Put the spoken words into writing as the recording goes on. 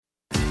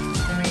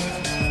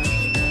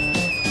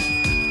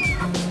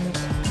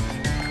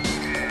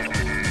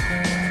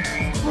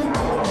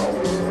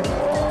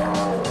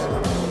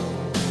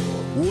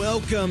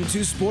Welcome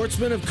to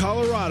Sportsman of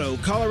Colorado,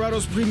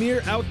 Colorado's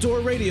premier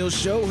outdoor radio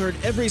show, heard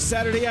every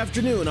Saturday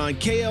afternoon on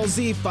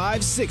KLZ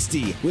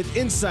 560, with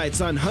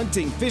insights on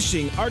hunting,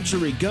 fishing,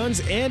 archery,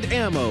 guns, and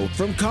ammo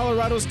from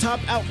Colorado's top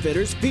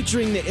outfitters,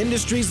 featuring the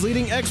industry's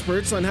leading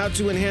experts on how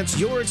to enhance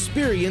your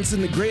experience in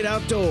the great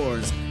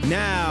outdoors.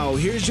 Now,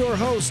 here's your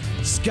host,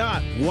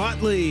 Scott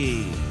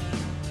Watley.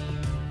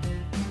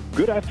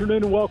 Good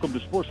afternoon and welcome to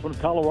Sportsman of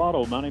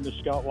Colorado. My name is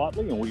Scott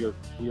Watley, and we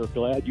are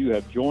glad you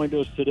have joined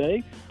us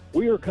today.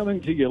 We are coming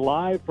to you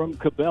live from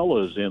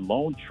Cabela's in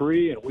Lone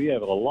Tree, and we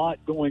have a lot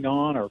going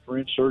on. Our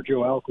friend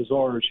Sergio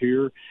Alcazar is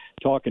here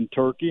talking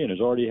turkey and has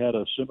already had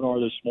a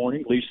seminar this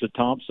morning. Lisa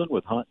Thompson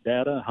with Hunt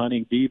Data,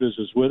 Hunting Divas,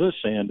 is with us,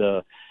 and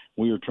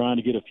we are trying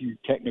to get a few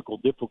technical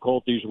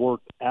difficulties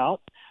worked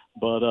out.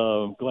 But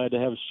I'm glad to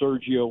have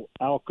Sergio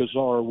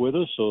Alcazar with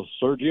us. So,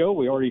 Sergio,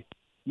 we already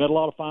met a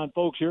lot of fine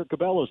folks here at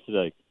Cabela's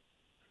today.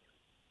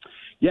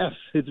 Yes,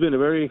 it's been a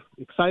very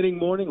exciting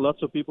morning.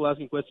 Lots of people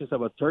asking questions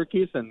about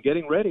turkeys and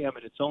getting ready. I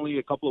mean, it's only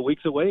a couple of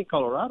weeks away in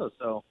Colorado,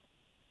 so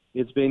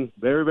it's been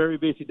very, very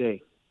busy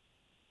day.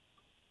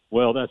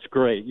 Well, that's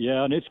great.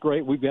 Yeah, and it's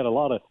great. We've got a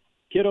lot of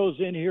kiddos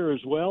in here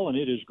as well, and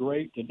it is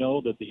great to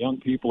know that the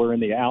young people are in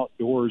the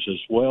outdoors as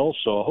well.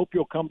 So I hope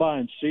you'll come by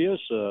and see us.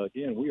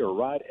 Again, we are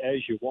right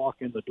as you walk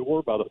in the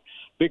door by the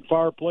big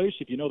fireplace.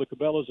 If you know the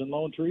Cabela's in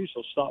Lone Tree,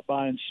 so stop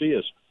by and see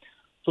us.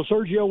 So,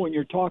 Sergio, when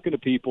you're talking to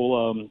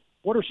people,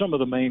 what are some of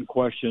the main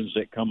questions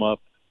that come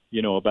up,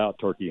 about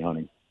turkey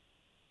hunting?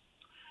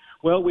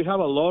 Well, we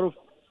have a lot of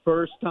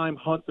first-time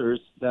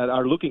hunters that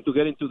are looking to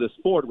get into the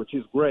sport, which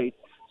is great.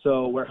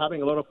 So we're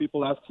having a lot of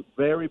people ask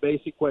very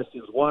basic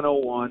questions,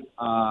 101,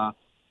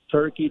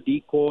 turkey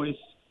decoys,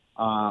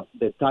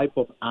 the type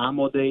of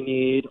ammo they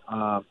need,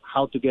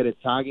 how to get a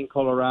tag in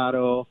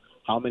Colorado,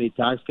 how many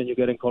tags can you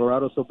get in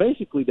Colorado. So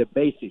basically the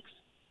basics.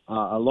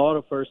 A lot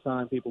of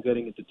first-time people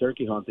getting into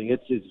turkey hunting.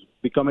 It's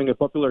becoming a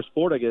popular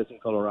sport, I guess, in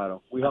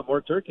Colorado. We have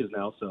more turkeys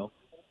now, so.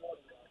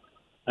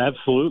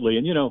 Absolutely.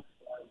 And,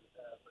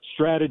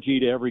 strategy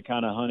to every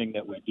kind of hunting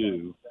that we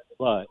do.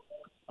 But,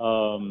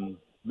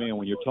 man,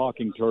 when you're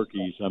talking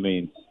turkeys, I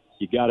mean,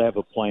 you got to have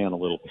a plan a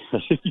little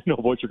bit.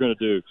 What you're going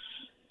to do.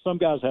 Some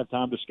guys have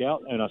time to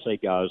scout, and I say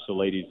guys, so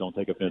ladies, don't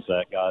take offense to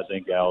that, guys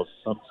and gals.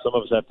 Some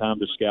of us have time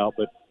to scout,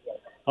 but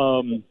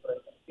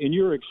in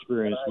your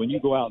experience, when you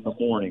go out in the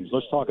mornings,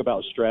 let's talk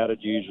about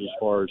strategies as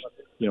far as,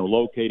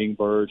 locating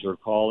birds or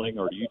calling,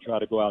 or do you try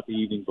to go out the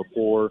evening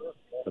before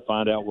to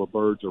find out where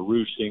birds are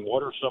roosting?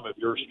 What are some of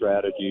your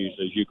strategies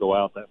as you go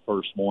out that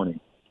first morning?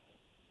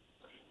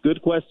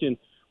 Good question.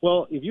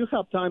 Well, if you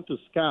have time to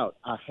scout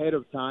ahead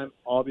of time,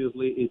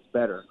 obviously it's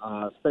better,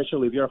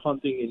 especially if you're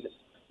hunting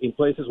in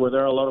places where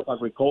there are a lot of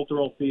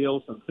agricultural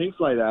fields and things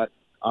like that.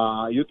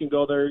 You can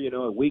go there,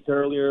 a week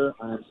earlier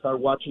and start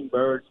watching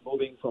birds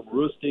moving from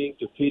roosting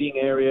to feeding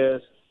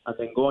areas and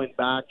then going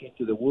back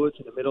into the woods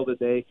in the middle of the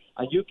day.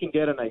 And you can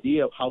get an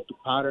idea of how to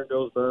pattern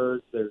those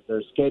birds,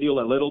 their schedule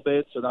a little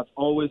bit. So that's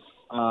always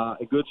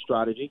a good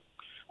strategy.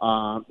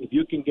 If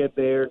you can get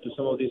there to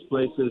some of these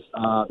places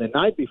the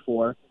night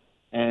before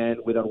and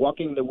without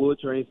walking in the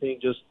woods or anything,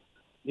 just,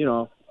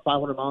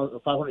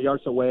 500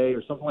 yards away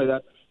or something like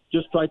that,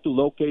 just try to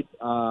locate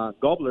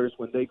gobblers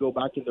when they go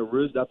back in the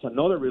roost. That's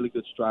another really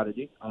good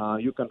strategy.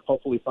 You can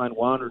hopefully find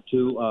one or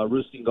two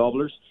roosting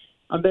gobblers.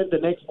 And then the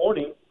next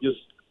morning, just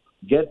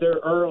get there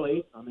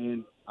early,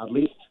 at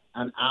least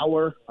an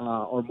hour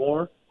or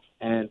more,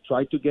 and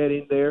try to get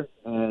in there.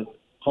 And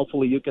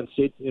hopefully you can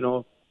sit,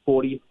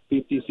 40,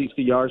 50,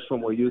 60 yards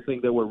from where you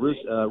think they were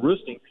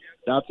roosting.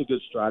 That's a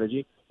good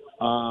strategy.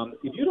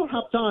 If you don't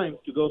have time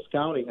to go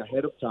scouting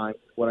ahead of time,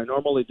 what I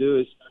normally do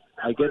is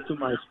I get to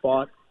my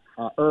spot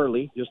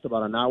early, just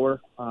about an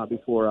hour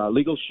before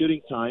legal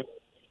shooting time,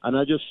 and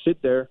I just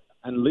sit there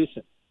and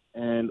listen.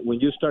 And when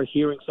you start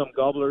hearing some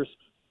gobblers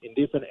in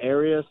different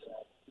areas,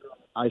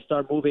 I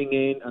start moving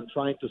in and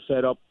trying to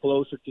set up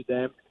closer to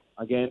them.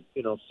 Again,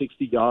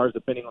 60 yards,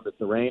 depending on the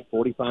terrain,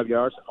 45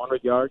 yards,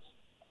 100 yards,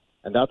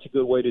 and that's a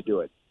good way to do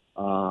it.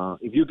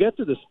 If you get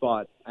to the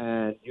spot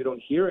and you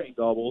don't hear any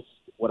gobbles,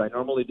 what I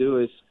normally do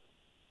is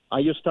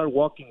I just start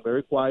walking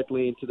very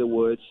quietly into the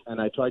woods, and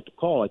I try to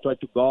call. I try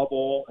to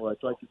gobble, or I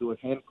try to do a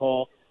hand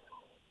call,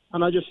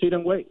 and I just sit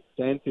and wait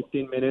 10,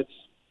 15 minutes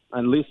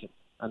and listen,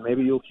 and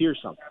maybe you'll hear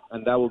something,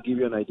 and that will give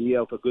you an idea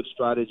of a good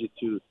strategy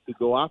to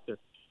go after.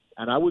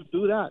 And I would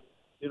do that,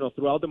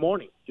 throughout the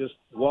morning. Just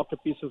walk a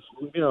piece of,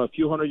 a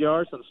few hundred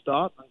yards and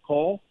stop and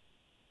call,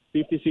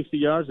 50, 60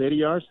 yards, 80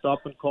 yards,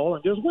 stop and call,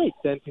 and just wait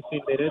 10,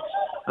 15 minutes,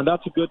 and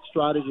that's a good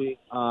strategy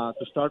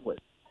to start with.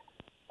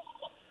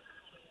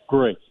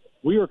 Great.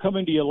 We are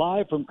coming to you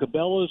live from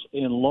Cabela's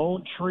in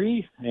Lone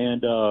Tree,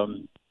 and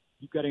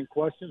you've got any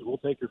questions, we'll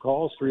take your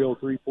calls,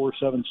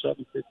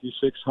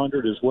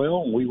 303-477-5600 as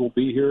well, and we will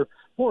be here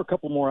for a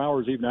couple more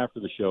hours even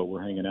after the show.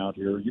 We're hanging out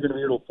here. You're going to be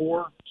here till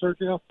 4,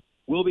 Sergio?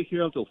 We'll be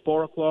here until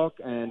 4 o'clock,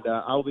 and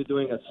I'll be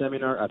doing a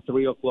seminar at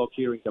 3 o'clock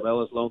here in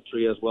Cabela's Lone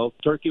Tree as well,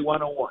 Turkey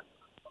 101.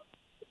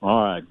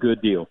 All right,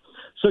 good deal.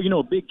 So,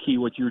 a big key,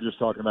 what you were just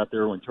talking about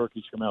there, when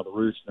turkeys come out of the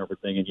roost and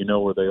everything, and you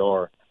know where they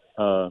are,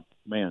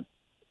 man,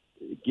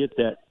 get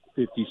that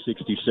 50,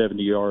 60,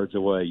 70 yards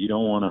away. You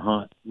don't want to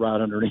hunt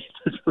right underneath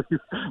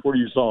where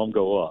you saw them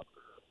go up.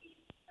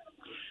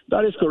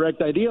 That is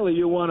correct. Ideally,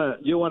 you want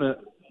to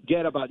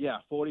get about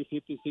 40,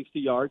 50, 60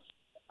 yards.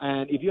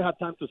 And if you have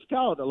time to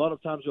scout, a lot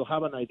of times you'll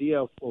have an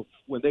idea of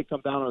when they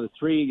come down on the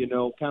tree,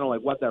 kind of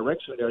like what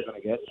direction they're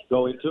going to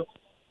go into.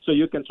 So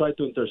you can try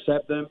to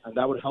intercept them, and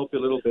that would help you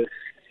a little bit.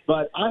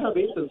 But I have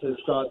instances,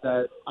 Scott,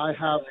 that I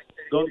have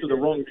gone to the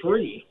wrong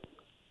tree,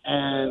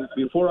 and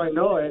before I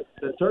know it,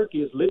 the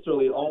turkey is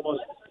literally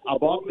almost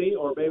above me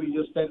or maybe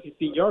just 10,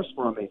 15 yards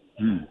from me.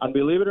 And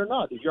believe it or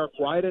not, if you're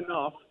quiet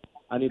enough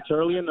and it's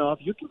early enough,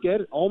 you can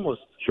get it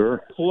almost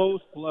close.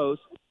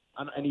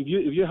 And if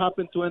you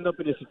happen to end up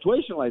in a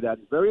situation like that,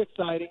 it's very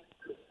exciting.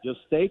 Just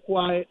stay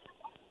quiet,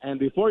 and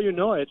before you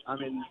know it,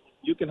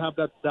 you can have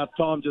that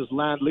tom just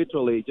land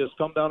literally, just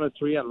come down a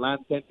tree and land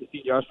 10,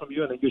 15 yards from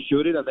you, and then you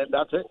shoot it, and then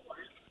that's it.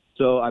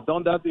 So I've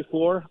done that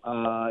before,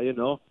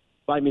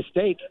 by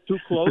mistake, too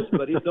close,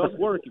 but it does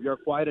work if you're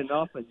quiet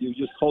enough and you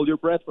just hold your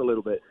breath for a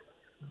little bit.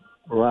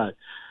 Right.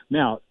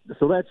 Now,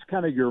 so that's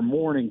kind of your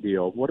morning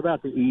deal. What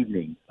about the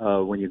evening,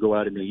 when you go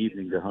out in the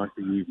evening to hunt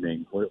the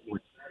evening?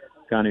 What's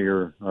kind of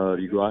your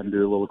do you go out and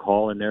do a little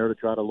call in there to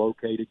try to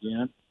locate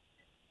again?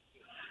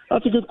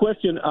 That's a good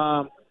question.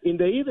 In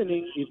the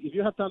evening, if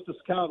you have time to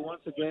scout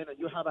once again and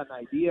you have an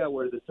idea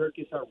where the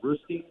turkeys are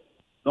roosting,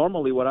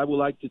 normally what I would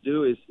like to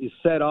do is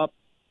set up,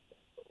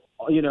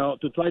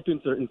 to try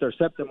to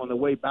intercept them on the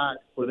way back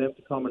for them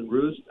to come and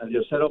roost, and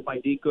just set up my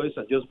decoys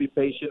and just be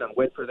patient and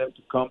wait for them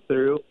to come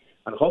through.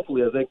 And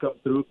hopefully as they come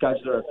through, catch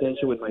their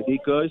attention with my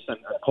decoys and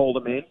call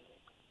them in.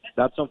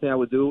 That's something I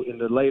would do in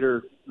the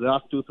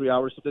last 2-3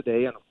 hours of the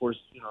day. And, of course,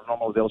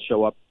 normally they'll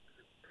show up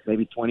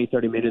maybe 20,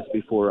 30 minutes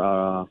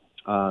before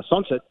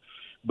sunset.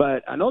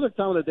 But another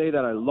time of the day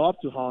that I love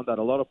to hunt that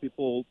a lot of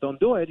people don't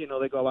do it,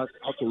 they go out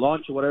to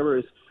lunch or whatever,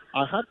 is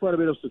I had quite a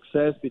bit of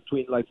success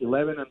between like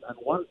 11 and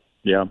 1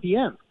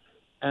 p.m.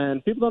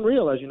 And people don't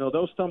realize,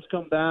 those toms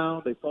come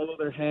down, they follow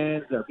their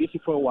hands, they're busy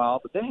for a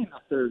while, but then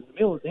after the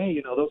middle of the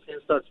day, those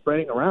hands start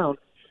spreading around.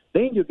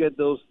 Then you get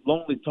those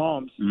lonely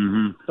toms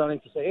starting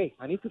to say, hey,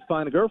 I need to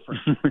find a girlfriend.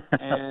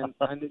 and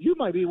you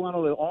might be one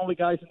of the only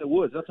guys in the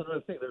woods. That's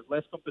another thing. There's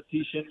less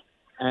competition,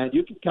 and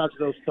you can catch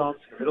those toms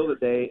in the middle of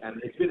the day,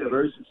 and it's been a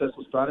very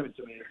successful strategy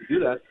to me to do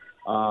that.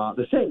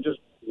 The same, just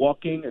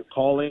walking and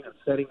calling and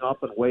setting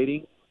up and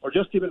waiting, or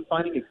just even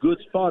finding a good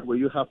spot where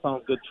you have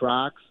found good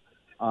tracks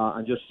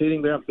and just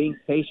sitting there and being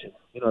patient.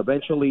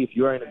 Eventually, if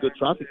you are in a good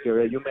traffic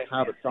area, you may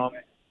have a tom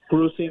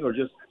cruising or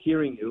just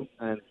hearing you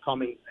and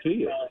coming to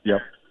you. Yep.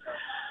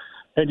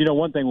 And,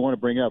 one thing we want to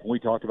bring up, and we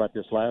talked about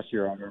this last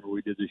year, I remember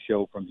we did the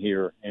show from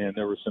here, and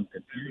there was some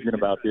confusion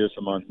about this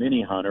among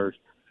many hunters,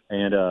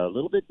 and a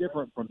little bit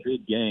different from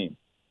big game.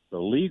 The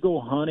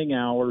legal hunting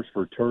hours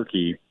for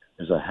turkey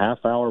is a half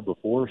hour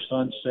before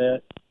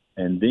sunset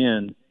and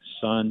then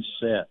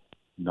sunset,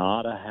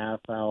 not a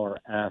half hour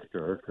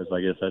after, because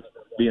I guess that's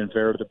being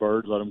fair to the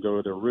birds, let them go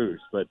to their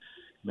roost. But,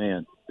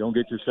 man, don't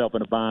get yourself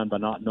in a bind by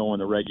not knowing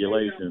the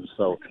regulations.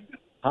 So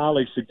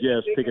highly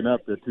suggest picking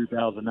up the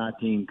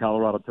 2019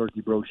 Colorado Turkey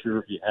Brochure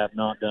if you have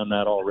not done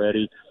that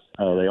already.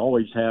 They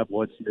always have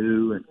what's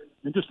new, and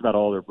just about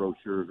all their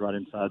brochures right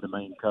inside the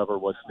main cover,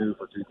 what's new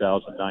for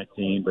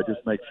 2019. But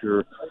just make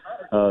sure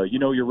you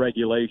know your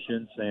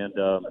regulations. And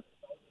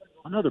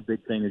another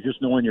big thing is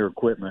just knowing your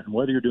equipment. And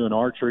whether you're doing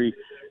archery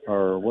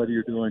or whether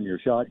you're doing your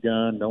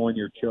shotgun, knowing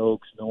your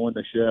chokes, knowing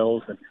the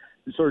shells. And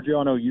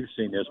Sergio, I know you've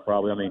seen this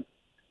probably.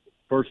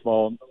 First of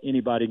all,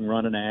 anybody can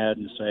run an ad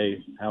and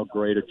say how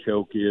great a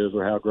choke is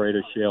or how great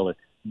a shell is.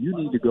 You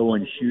need to go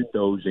and shoot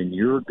those in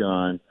your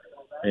gun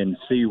and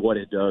see what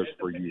it does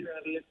for you.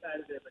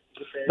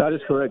 That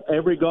is correct.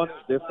 Every gun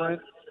is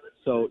different,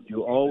 so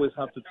you always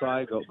have to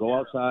go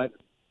outside,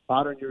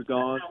 pattern your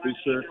gun, be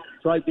sure,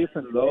 try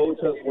different loads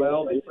as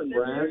well, different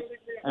brands,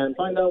 and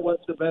find out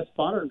what's the best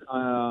pattern,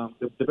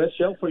 the best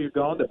shell for your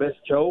gun, the best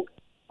choke.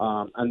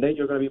 And then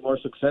you're going to be more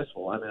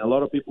successful. A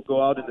lot of people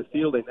go out in the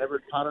field, they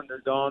never pattern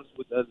their guns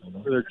with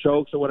their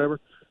chokes or whatever,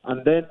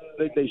 and then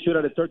they shoot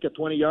at a turkey at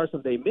 20 yards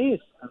and they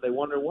miss, and they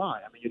wonder why.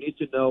 You need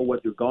to know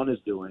what your gun is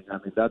doing.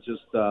 That's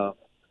just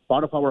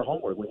part of our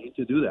homework. We need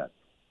to do that.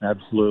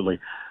 Absolutely.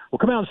 Well,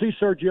 come out and see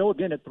Sergio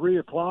again at 3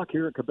 o'clock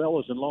here at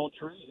Cabela's in Lone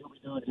Tree. He'll be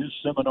doing his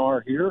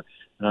seminar here,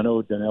 and I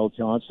know Donnell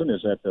Johnson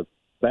is at the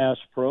Bass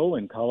Pro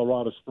in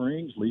Colorado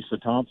Springs. Lisa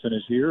Thompson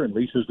is here, and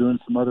Lisa's doing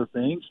some other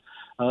things.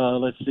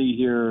 Let's see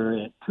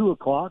here at 2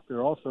 o'clock.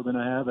 They're also going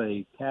to have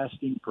a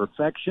Casting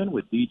Perfection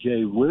with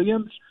DJ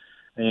Williams.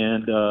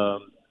 And,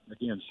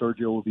 again,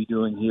 Sergio will be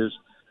doing his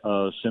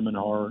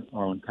seminar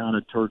on kind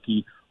of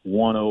Turkey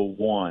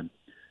 101.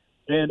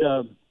 And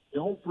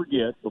don't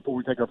forget, before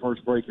we take our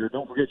first break here,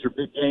 don't forget your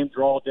big game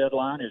draw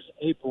deadline is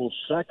April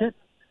 2nd.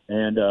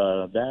 And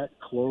that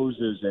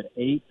closes at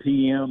 8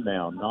 p.m.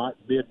 now, not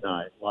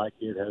midnight like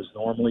it has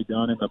normally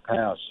done in the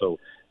past. So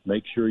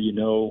make sure you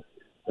know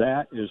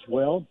that as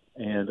well,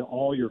 and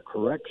all your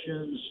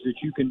corrections that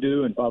you can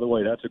do. And by the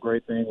way, that's a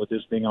great thing with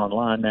this being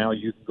online now.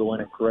 You can go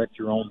in and correct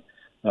your own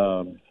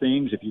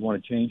things if you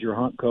want to change your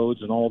hunt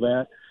codes and all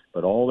that.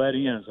 But all that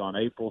ends on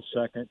April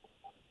 2nd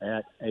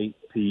at 8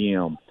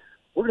 p.m.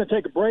 We're going to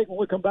take a break. When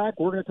we come back,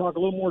 we're going to talk a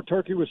little more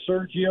turkey with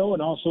Sergio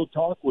and also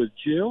talk with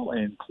Jill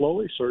and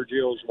Chloe,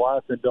 Sergio's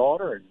wife and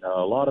daughter, and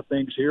a lot of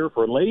things here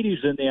for ladies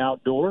in the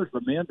outdoors.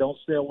 But, men, don't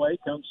stay away.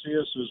 Come see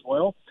us as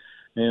well.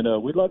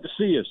 And we'd love to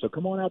see you. So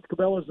come on out to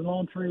Cabela's and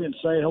Lone Tree and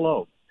say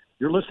hello.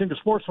 You're listening to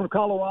Sports from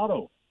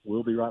Colorado.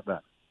 We'll be right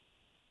back.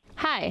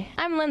 Hi,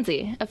 I'm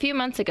Lindsay. A few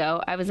months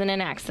ago, I was in an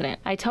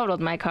accident. I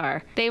totaled my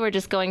car. They were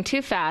just going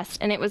too fast,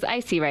 and it was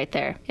icy right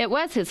there. It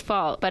was his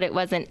fault, but it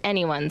wasn't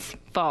anyone's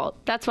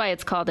fault. That's why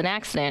it's called an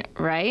accident,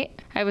 right?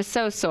 I was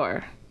so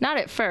sore. Not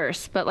at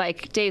first, but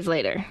like days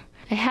later.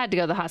 I had to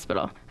go to the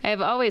hospital. I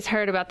have always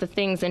heard about the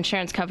things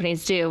insurance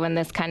companies do when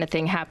this kind of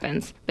thing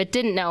happens, but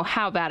didn't know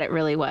how bad it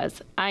really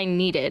was. I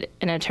needed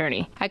an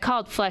attorney. I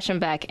called Flesh &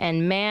 Beck,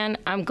 and man,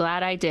 I'm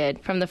glad I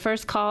did. From the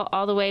first call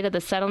all the way to the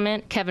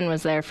settlement, Kevin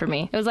was there for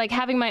me. It was like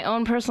having my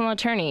own personal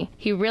attorney.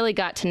 He really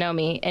got to know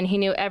me, and he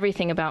knew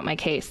everything about my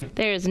case.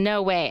 There is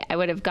no way I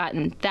would have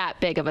gotten that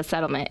big of a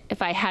settlement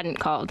if I hadn't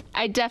called.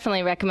 I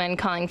definitely recommend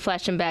calling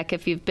Flesh & Beck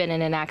if you've been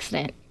in an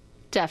accident.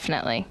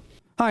 Definitely.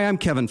 Hi, I'm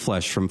Kevin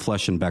Flesh from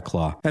Flesh & Beck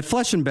Law. At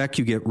Flesh & Beck,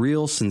 you get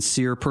real,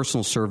 sincere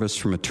personal service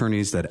from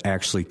attorneys that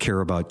actually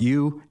care about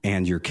you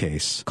and your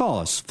case. Call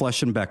us,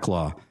 Flesh & Beck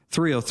Law,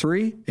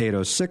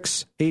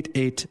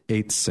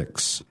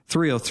 303-806-8886.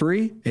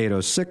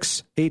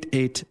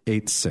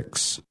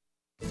 303-806-8886.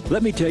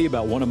 Let me tell you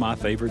about one of my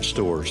favorite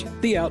stores,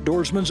 The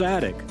Outdoorsman's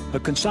Attic, a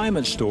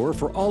consignment store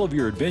for all of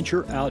your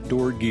adventure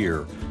outdoor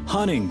gear.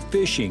 Hunting,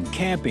 fishing,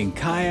 camping,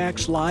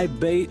 kayaks, live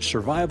bait,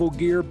 survival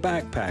gear,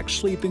 backpacks,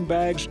 sleeping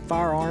bags,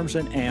 firearms,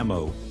 and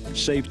ammo.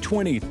 Save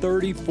 20,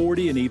 30,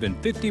 40, and even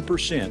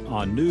 50%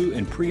 on new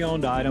and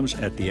pre-owned items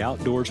at The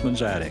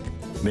Outdoorsman's Attic.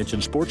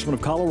 Mention Sportsman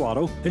of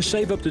Colorado and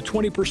save up to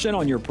 20%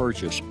 on your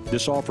purchase.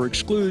 This offer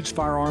excludes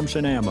firearms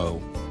and ammo.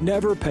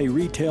 Never pay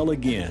retail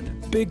again.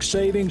 Big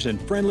savings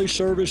and friendly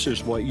service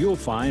is what you'll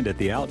find at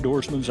the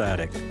Outdoorsman's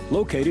Attic,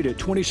 located at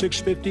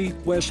 2650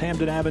 West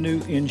Hampton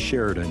Avenue in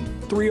Sheridan.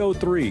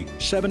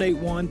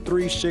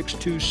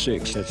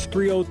 303-781-3626. That's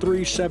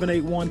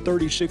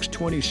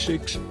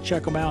 303-781-3626.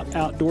 Check them out,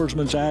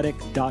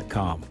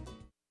 outdoorsmansattic.com.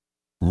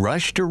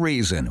 Rush to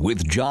Reason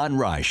with John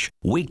Rush,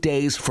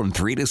 weekdays from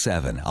 3 to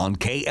 7 on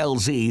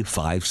KLZ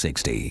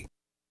 560.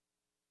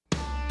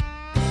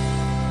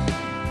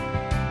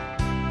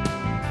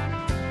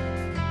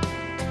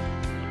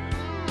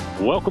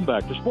 Welcome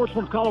back to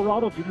Sportsman of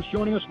Colorado. If you're just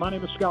joining us, my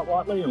name is Scott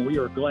Watley, and we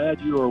are glad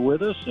you are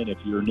with us. And if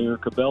you're near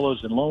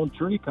Cabela's and Lone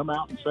Tree, come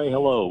out and say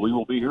hello. We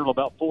will be here till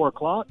about 4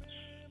 o'clock,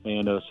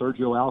 and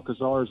Sergio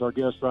Alcazar is our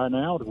guest right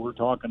now. We're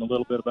talking a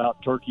little bit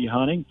about turkey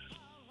hunting.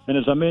 And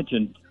as I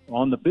mentioned,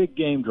 on the big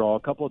game draw, a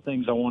couple of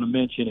things I want to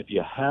mention. If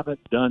you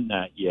haven't done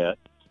that yet,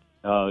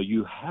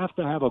 you have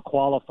to have a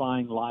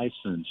qualifying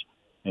license,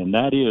 and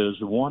that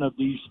is one of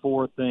these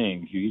 4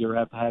 things. You either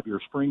have to have your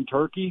spring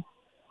turkey,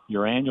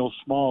 your annual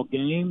small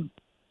game,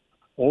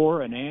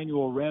 or an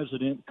annual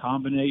resident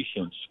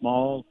combination,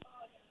 small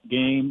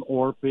game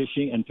or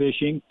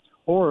fishing,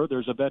 or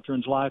there's a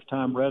veteran's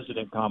lifetime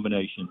resident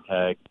combination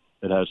tag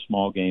that has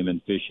small game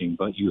and fishing.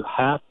 But you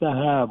have to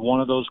have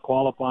one of those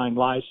qualifying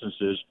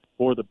licenses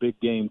for the big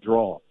game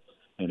draw.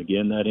 And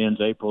again, that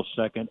ends April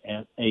 2nd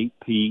at 8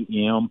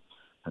 p.m.,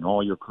 and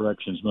all your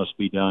corrections must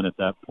be done at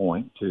that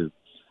point, too.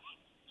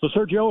 So,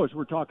 Sergio, as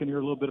we're talking here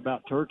a little bit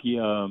about turkey,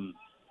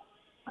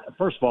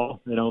 first of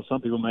all,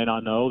 some people may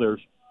not know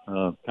there's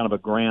kind of a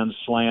grand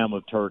slam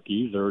of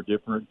turkeys. There are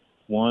different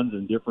ones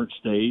in different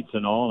states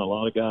and all, and a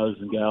lot of guys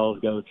and gals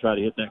go to try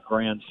to hit that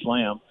grand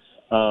slam.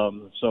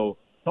 So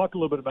talk a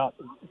little bit about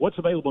what's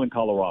available in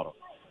Colorado.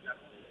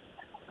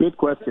 Good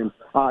question.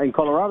 In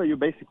Colorado, you're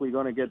basically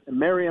going to get a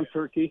Merriam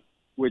turkey,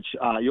 which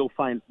you'll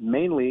find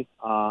mainly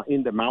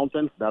in the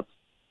mountains. That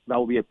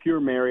will be a pure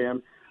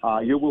Merriam.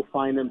 You will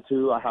find them,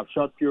 too. I have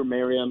shot pure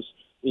Merriams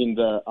in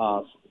the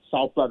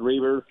South Platte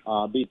River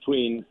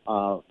between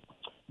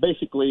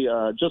basically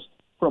just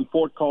from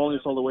Fort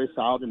Collins all the way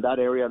south. In that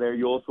area there,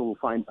 you also will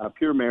find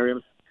pure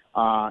Merriams.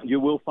 You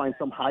will find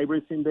some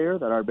hybrids in there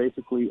that are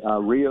basically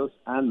Rios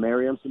and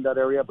Merriams in that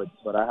area, but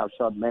I have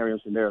shot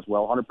Merriams in there as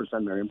well,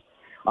 100% Merriams.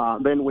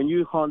 Then when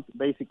you hunt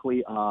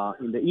basically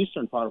in the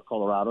eastern part of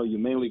Colorado, you're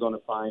mainly going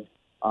to find,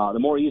 the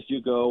more east you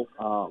go,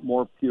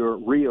 more pure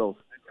Rios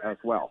as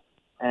well,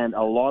 and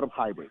a lot of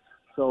hybrids.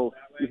 So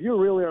if you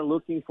really are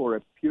looking for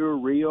a pure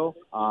Rio,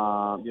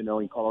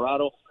 in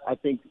Colorado, I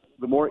think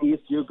the more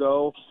east you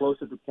go,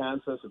 closer to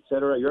Kansas, et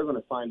cetera, you're going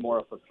to find more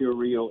of a pure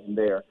Rio in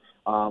there.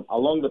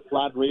 Along the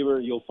Platte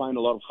River, you'll find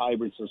a lot of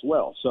hybrids as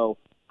well. So,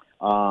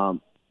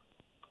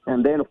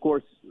 and then, of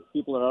course,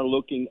 people that are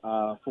looking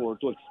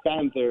to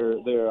expand their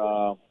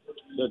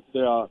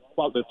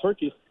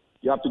turkeys,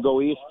 you have to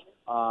go east.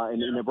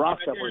 In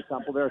Nebraska, for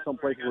example, there are some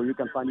places where you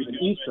can find even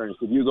easterns.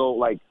 If you go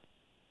like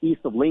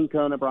east of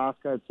Lincoln,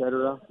 Nebraska, et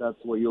cetera, that's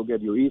where you'll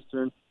get your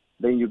eastern.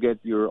 Then you get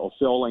your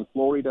Osceola in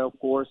Florida, of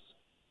course,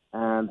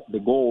 and the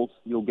golds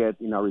you'll get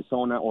in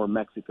Arizona or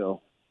Mexico.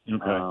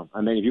 Okay.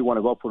 And then if you want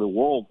to go for the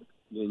world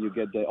You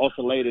get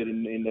oscillated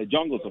in the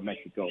jungles of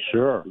Mexico.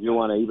 Sure. You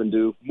want to even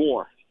do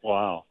more.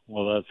 Wow.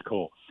 Well, that's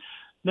cool.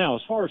 Now,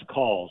 as far as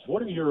calls,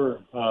 what are your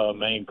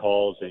main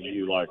calls that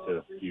you like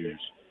to use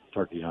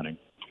turkey hunting?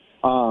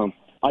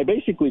 I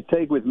basically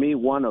take with me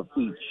one of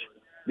each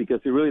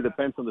because it really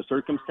depends on the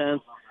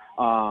circumstance.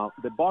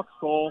 The box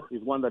call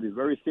is one that is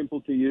very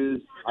simple to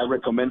use. I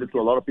recommend it to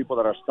a lot of people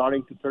that are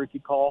starting to turkey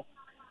call.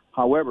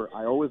 However,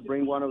 I always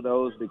bring one of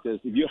those because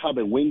if you have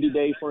a windy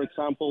day, for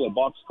example, a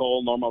box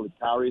call normally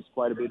carries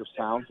quite a bit of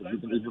sound. So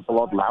it's a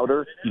lot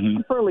louder. Mm-hmm.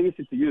 It's fairly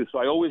easy to use, so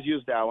I always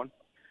use that one.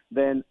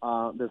 Then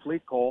the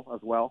slit call as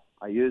well,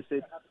 I use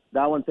it.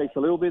 That one takes a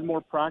little bit more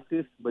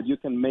practice, but you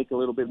can make a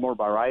little bit more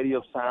variety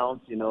of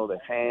sounds, the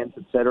hands,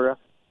 etc.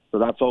 So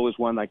that's always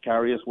one I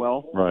carry as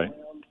well. Right.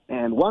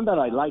 And one that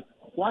I like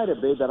quite a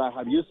bit that I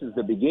have used since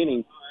the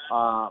beginning,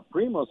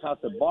 Primos has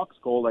a box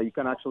call that you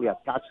can actually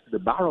attach to the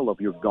barrel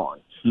of your gun,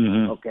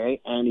 mm-hmm.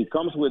 okay? And it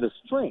comes with a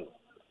string.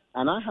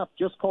 And I have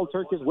just called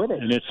turkeys with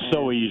it. And it's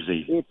so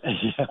easy.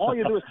 All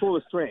you do is pull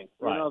the string.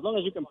 Right. As long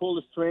as you can pull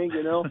the string,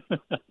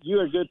 you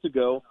are good to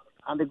go.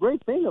 And the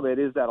great thing of it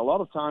is that a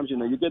lot of times,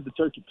 you get the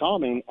turkey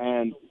coming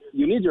and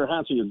you need your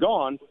hands or you're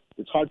gone.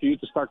 It's hard for you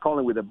to start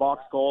calling with a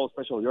box call,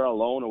 especially if you're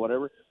alone or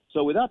whatever.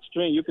 So with that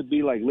string, you could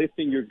be like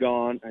lifting your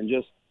gun and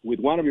just with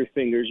one of your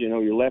fingers,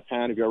 your left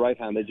hand, if you're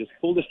right-handed, just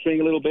pull the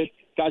string a little bit,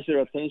 catch their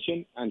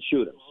attention, and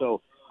shoot them.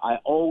 So I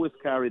always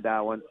carry that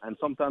one, and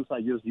sometimes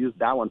I just use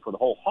that one for the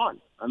whole hunt,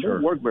 and Sure.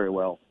 they work very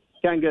well.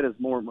 Can't get it's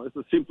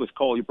the simplest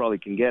call you probably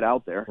can get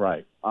out there.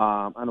 Right.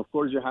 And of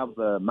course you have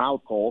the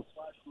mouth calls,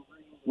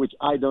 which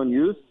I don't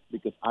use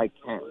because I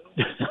can't.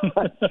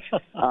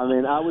 I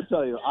mean, I would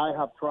tell you, I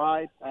have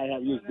tried, I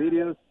have used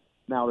videos.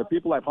 Now, the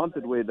people I've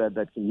hunted with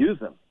that can use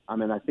them, I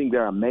mean, I think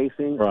they're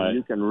amazing. Right. And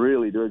you can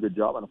really do a good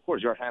job. And, of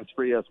course, you're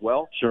hands-free as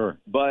well. Sure.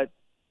 But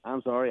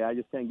I'm sorry, I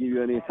just can't give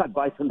you any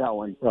advice on that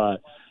one. Right.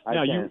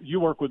 Now, can't. you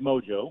work with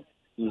Mojo.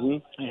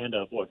 Mm-hmm. And,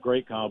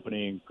 great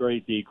company and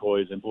great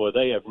decoys. And, boy,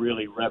 they have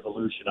really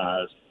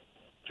revolutionized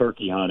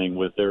turkey hunting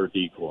with their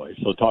decoys.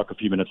 So talk a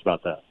few minutes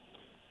about that.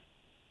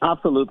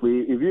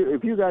 Absolutely.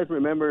 If you guys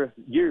remember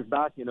years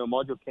back,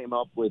 Mojo came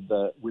up with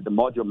the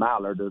Mojo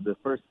Mallard, the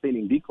first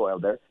spinning decoy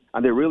out there,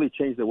 and they really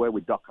changed the way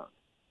we duck hunt.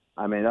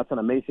 I mean, that's an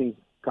amazing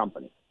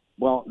company.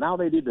 Well, now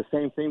they did the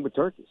same thing with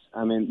turkeys.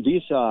 I mean,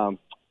 these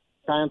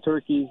fan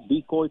turkeys,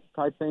 decoy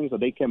type things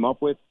that they came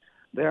up with,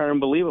 they are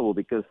unbelievable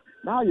because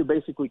now you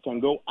basically can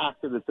go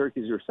after the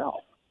turkeys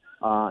yourself.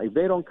 If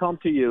they don't come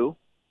to you,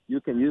 you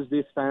can use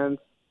these fans.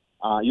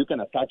 You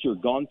can attach your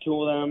gun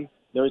to them.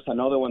 There is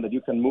another one that you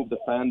can move the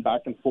fan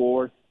back and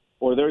forth,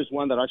 or there is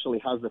one that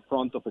actually has the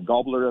front of a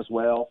gobbler as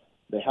well.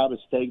 They have a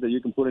stake that you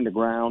can put in the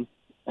ground.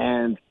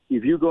 And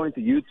if you go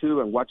into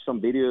YouTube and watch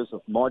some videos of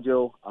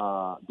Mojo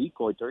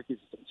decoy turkeys,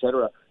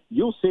 etc.,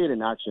 you'll see it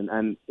in action.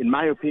 And in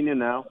my opinion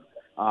now,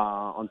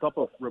 on top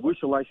of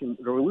revolutionizing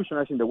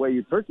the way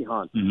you turkey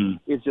hunt, mm-hmm.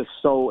 it's just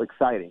so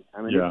exciting.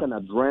 I mean, It's an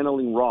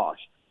adrenaline rush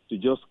to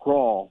just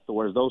crawl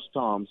towards those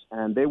toms,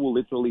 and they will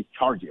literally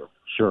charge you.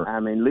 Sure. I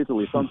mean,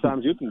 literally,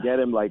 sometimes you can get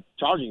them, like,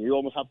 charging. You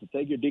almost have to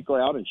take your decoy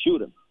out and shoot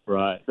them.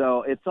 Right.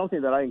 So it's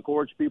something that I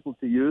encourage people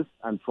to use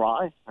and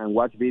try and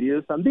watch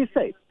videos and be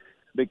safe.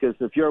 Because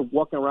if you're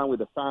walking around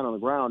with a fan on the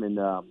ground in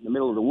the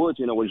middle of the woods,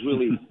 where it's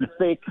really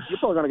thick, you're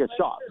probably going to get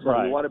shot. So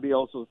right. You want to be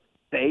also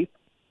safe.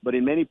 But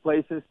in many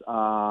places,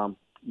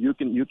 you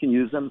can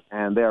use them,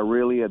 and they are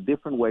really a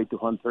different way to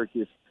hunt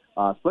turkeys,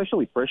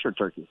 especially pressure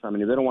turkeys. I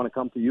mean, if they don't want to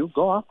come to you,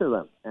 go after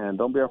them, and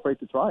don't be afraid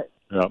to try it.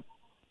 Yep.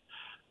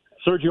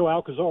 Sergio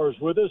Alcazar is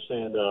with us,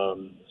 and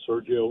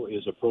Sergio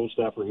is a pro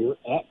staffer here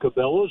at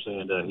Cabela's,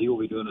 and he will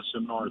be doing a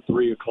seminar at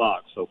 3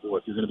 o'clock. So, boy,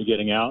 if you're going to be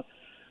getting out,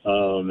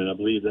 and I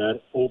believe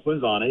that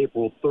opens on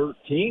April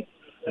 13th,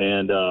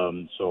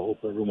 and so I hope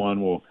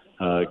everyone will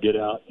get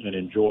out and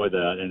enjoy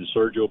that. And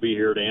Sergio will be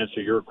here to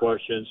answer your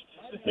questions.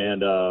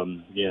 And,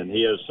 again,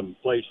 he has some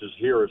places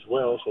here as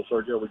well. So,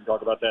 Sergio, we can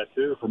talk about that,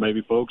 too, for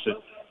maybe folks that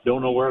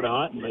don't know where to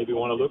hunt and maybe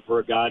want to look for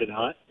a guided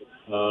hunt.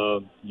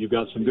 You've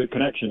got some good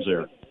connections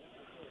there.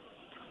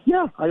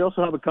 Yeah, I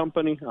also have a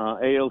company,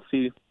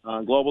 ALC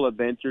Global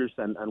Adventures,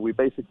 and we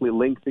basically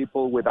link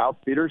people with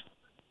outfitters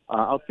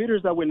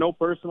that we know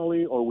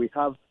personally, or we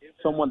have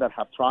someone that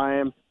have tried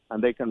them,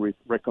 and they can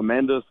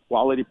recommend us,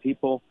 quality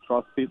people,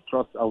 trust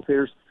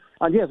outfitters.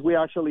 And, yes, we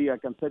actually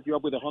can set you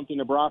up with a hunt in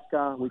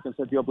Nebraska. We can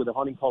set you up with a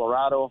hunt in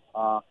Colorado,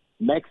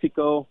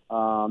 Mexico,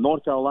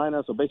 North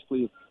Carolina. So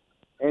basically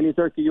any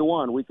turkey you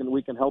want, we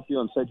can help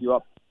you and set you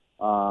up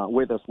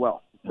with as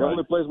well. The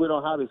only place we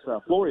don't have is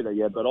Florida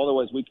yet, but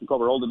otherwise we can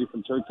cover all the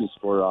different turkeys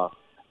for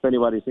if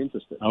anybody's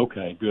interested.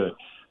 Okay, good.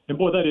 And,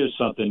 boy, that is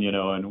something,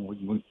 and we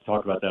can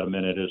talk about that a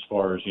minute as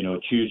far as,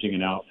 choosing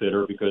an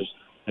outfitter, because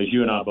as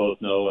you and I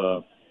both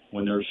know,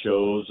 when there's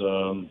shows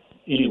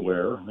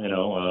anywhere,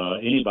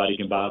 anybody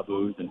can buy a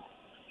booth and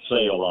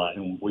say a lot,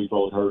 and we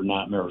both heard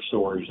nightmare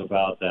stories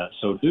about that.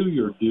 So do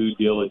your due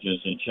diligence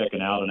in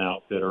checking out an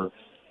outfitter.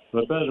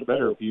 But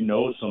better if you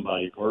know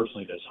somebody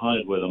personally that's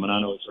hunted with them. And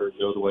I know,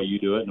 Sergio, the way you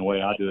do it and the way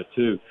I do it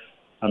too.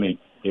 I mean,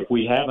 if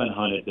we haven't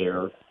hunted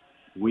there,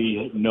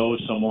 we know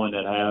someone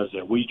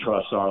that we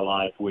trust our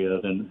life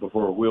with, and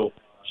before we'll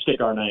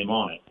stick our name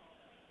on it.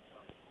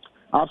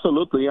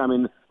 Absolutely. I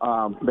mean,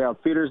 the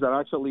outfitters that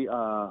actually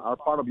are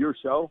part of your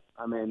show,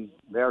 I mean,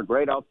 they are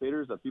great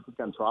outfitters that people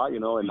can try,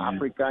 in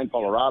Africa, in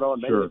Colorado,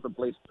 and many different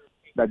places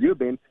that you've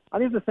been.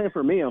 And it's the same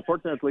for me.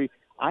 Unfortunately,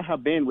 I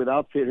have been with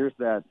outfitters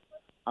that,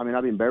 I've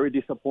been very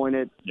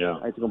disappointed. Yeah.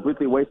 It's a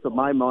completely waste of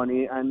my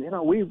money. And,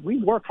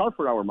 we work hard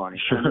for our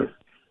money. Sure.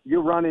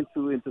 You run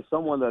into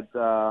someone that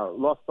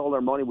lost all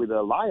their money with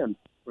a Lion,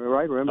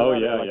 right? Remember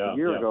a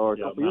year ago or a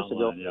couple years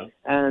ago. Yeah.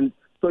 And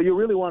so you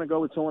really want to go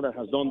with someone that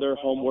has done their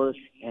homework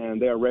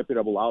and they are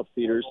reputable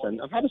outfitters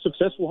and have had a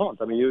successful hunt.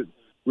 I mean,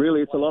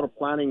 it's a lot of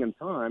planning and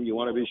time. You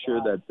want to be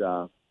sure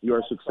that you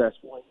are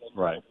successful.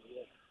 Right.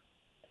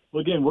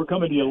 Well, again, we're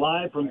coming to you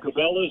live from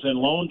Cabela's in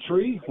Lone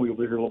Tree. We'll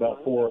be here till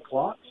about 4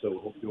 o'clock, so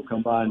hope you'll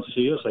come by and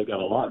see us. They've got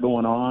a lot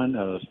going on,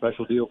 a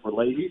special deal for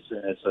ladies,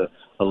 and it's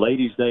a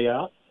ladies' day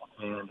out.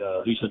 And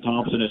Lisa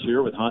Thompson is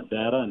here with Hunt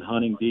Data and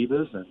Hunting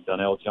Divas, and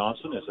Donnell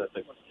Johnson is at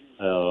the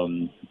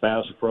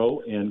Bass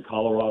Pro in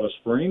Colorado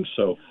Springs.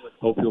 So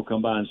hope you'll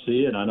come by and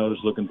see it. I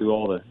noticed looking through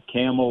all the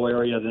camo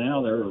area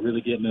now, they're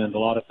really getting into a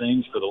lot of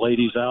things for the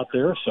ladies out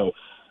there. So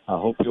I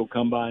hope you'll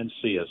come by and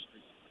see us.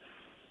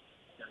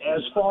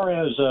 As far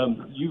as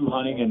you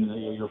hunting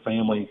and your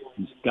family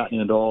has gotten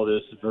into all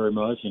this very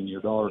much, and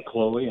your daughter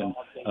Chloe, and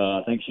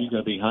I think she's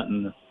going to be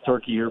hunting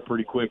turkey here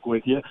pretty quick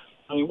with you.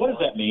 I mean, what does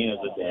that mean as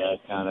a dad,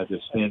 kind of to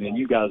spend, and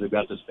you guys have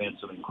got to spend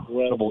some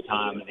incredible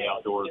time in the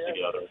outdoors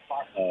together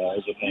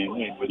as a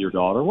family and with your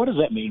daughter. What does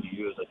that mean to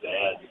you as a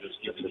dad to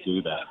just get to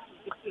do that?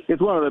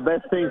 It's one of the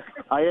best things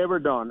I ever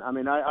done. I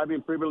mean, I've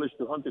been privileged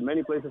to hunt in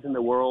many places in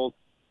the world,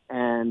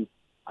 and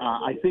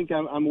I think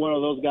I'm one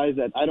of those guys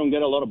that I don't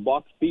get a lot of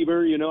box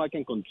fever. I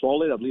can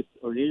control it at least,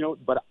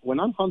 but when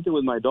I'm hunting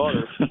with my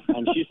daughter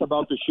and she's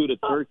about to shoot a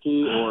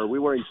turkey, or we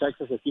were in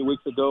Texas a few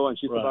weeks ago and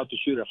she's about to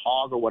shoot a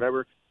hog or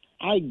whatever,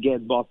 I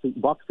get box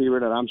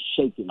fever that I'm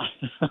shaking.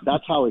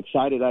 That's how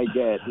excited I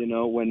get,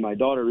 when my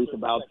daughter is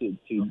about to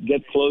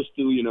get close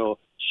to,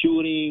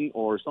 shooting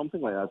or something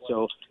like that.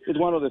 So it's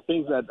one of the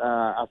things that,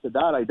 after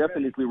that, I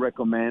definitely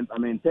recommend. I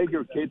mean, take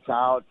your kids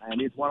out,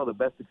 and it's one of the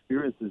best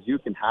experiences you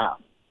can have.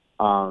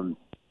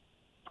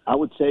 I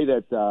would say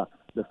that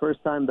the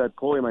first time that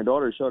Chloe, my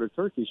daughter, shot a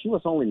turkey, she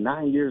was only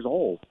 9 years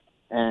old.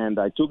 And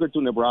I took her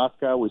to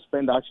Nebraska. We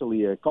spent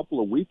actually a couple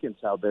of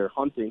weekends out there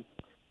hunting.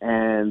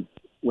 And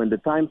when the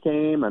time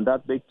came and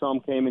that big tom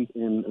came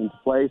into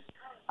place,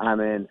 I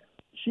mean,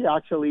 she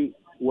actually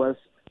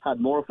had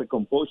more of a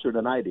composure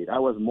than I did. I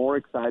was more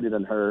excited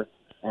than her,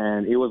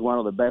 and it was one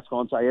of the best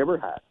hunts I ever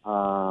had.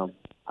 I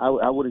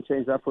wouldn't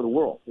change that for the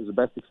world. It was the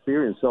best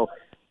experience. So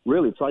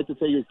really, try to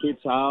take your kids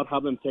out,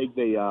 have them take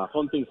the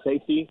hunting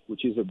safety,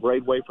 which is a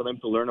great way for them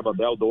to learn about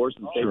the outdoors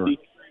and safety,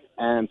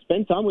 and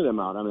spend time with them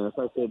out. I mean, as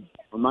I said,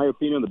 in my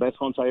opinion, the best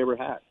hunts I ever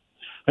had.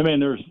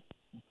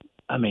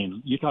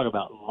 You talk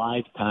about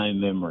lifetime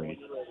memories.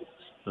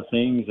 The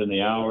things and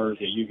the hours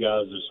that you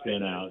guys have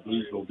spent out,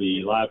 these will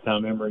be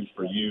lifetime memories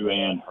for you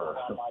and her.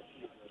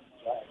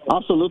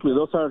 Absolutely.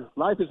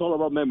 Life is all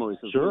about memories.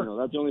 Sure.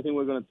 That's the only thing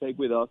we're going to take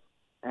with us.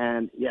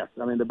 And, yes,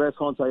 the best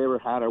hunts I ever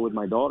had are with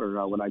my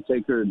daughter. When I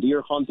take her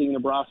deer hunting in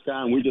Nebraska,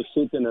 and we just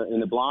sit in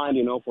the blind,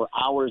 for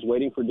hours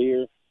waiting for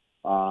deer.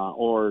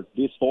 Or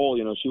this fall,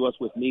 she was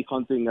with me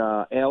hunting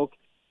elk,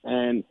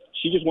 and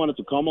she just wanted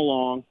to come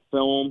along,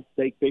 film,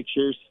 take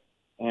pictures,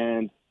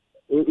 and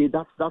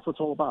that's what it's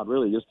all about,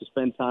 really, just to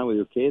spend time with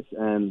your kids.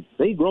 And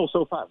they grow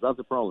so fast. That's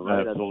the problem,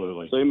 right?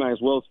 Absolutely. So you might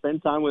as well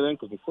spend time with them,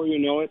 because before you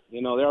know it,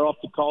 they're off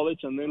to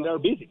college, and then they're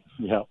busy.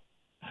 Yeah.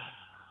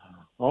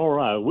 All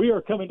right. We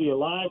are coming to you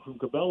live from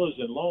Cabela's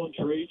in Lone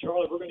Tree.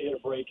 Charlie, we're going to hit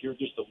a break here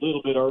just a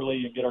little bit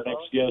early and get our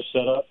next guest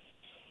set up.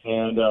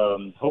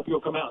 And hope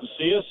you'll come out and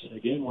see us.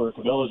 Again, we're at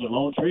Cabela's in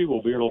Lone Tree.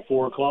 We'll be here till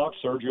 4 o'clock.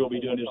 Sergio will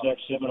be doing his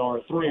next seminar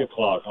at 3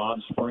 o'clock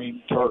on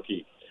spring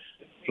turkey.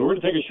 So we're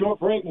going to take a short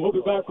break, and we'll be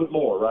back with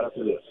more right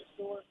after this.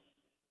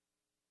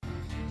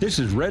 This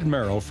is Red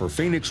Merrill for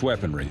Phoenix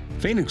Weaponry.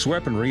 Phoenix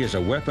Weaponry is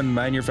a weapon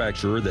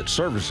manufacturer that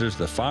services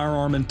the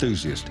firearm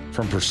enthusiast.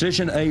 From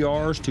precision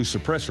ARs to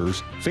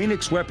suppressors,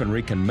 Phoenix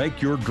Weaponry can make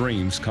your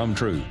dreams come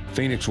true.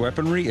 Phoenix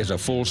Weaponry is a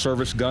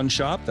full-service gun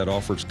shop that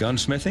offers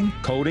gunsmithing,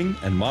 coating,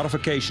 and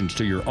modifications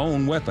to your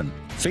own weapon.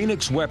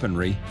 Phoenix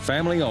Weaponry,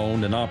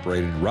 family-owned and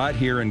operated right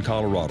here in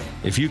Colorado.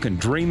 If you can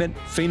dream it,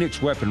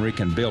 Phoenix Weaponry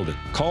can build it.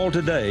 Call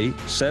today,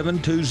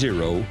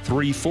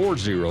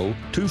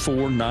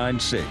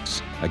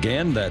 720-340-2496.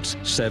 Again, that's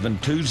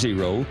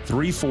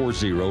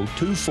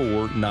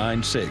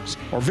 720-340-2496.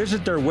 Or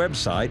visit their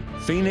website,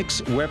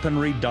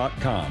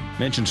 phoenixweaponry.com.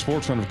 Mention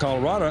Sportsman of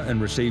Colorado and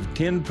receive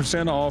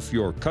 10% off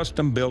your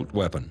custom-built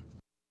weapon.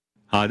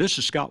 Hi, this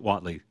is Scott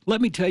Watley.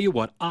 Let me tell you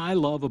what I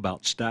love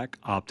about Stack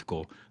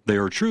Optical. They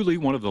are truly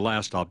one of the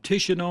last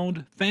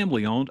optician-owned,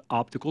 family-owned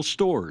optical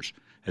stores.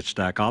 At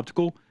Stack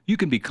Optical, you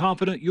can be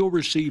confident you'll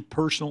receive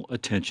personal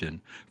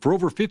attention. For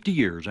over 50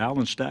 years,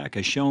 Alan Stack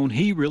has shown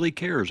he really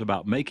cares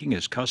about making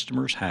his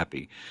customers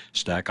happy.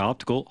 Stack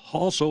Optical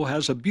also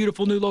has a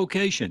beautiful new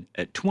location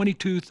at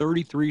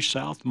 2233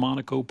 South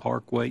Monaco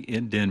Parkway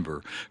in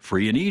Denver.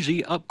 Free and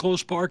easy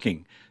up-close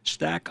parking.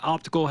 Stack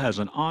Optical has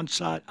an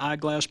on-site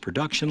eyeglass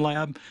production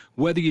lab.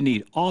 Whether you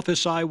need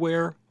office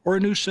eyewear or a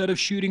new set of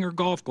shooting or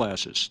golf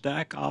glasses,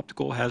 Stack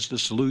Optical has the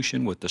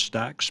solution with the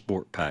Stack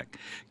Sport Pack.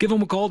 Give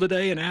them a call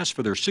today and ask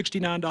for their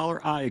 $69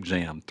 eye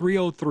exam.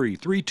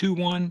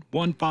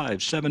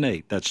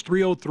 303-321-1578. That's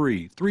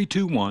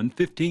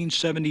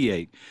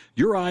 303-321-1578.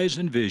 Your eyes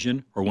and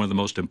vision are one of the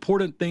most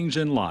important things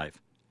in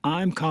life.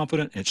 I'm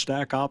confident at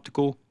Stack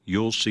Optical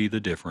you'll see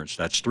the difference.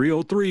 That's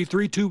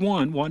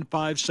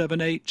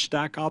 303-321-1578,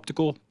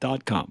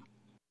 stackoptical.com.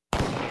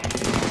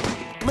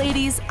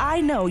 Ladies,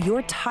 I know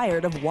you're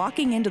tired of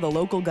walking into the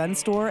local gun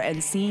store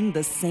and seeing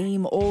the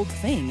same old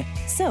thing.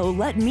 So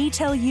let me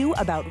tell you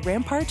about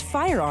Rampart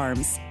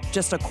Firearms.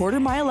 Just a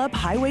quarter-mile up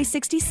Highway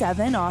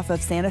 67 off of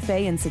Santa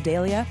Fe and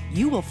Sedalia,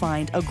 you will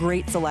find a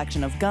great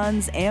selection of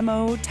guns,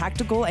 ammo,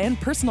 tactical,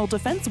 and personal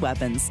defense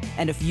weapons.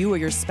 And if you or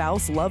your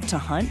spouse love to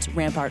hunt,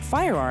 Rampart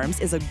Firearms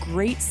is a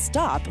great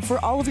stop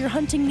for all of your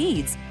hunting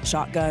needs.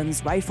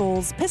 Shotguns,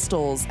 rifles,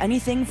 pistols,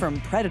 anything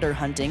from predator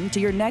hunting to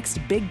your next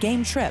big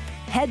game trip.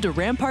 Head to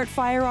Rampart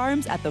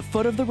Firearms at the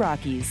foot of the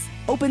Rockies.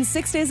 Open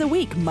 6 days a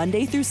week,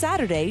 Monday through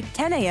Saturday,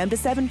 10 a.m. to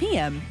 7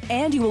 p.m.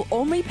 And you will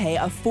only pay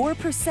a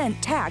 4%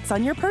 tax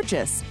on your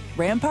purchase.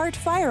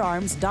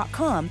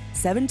 RampartFirearms.com,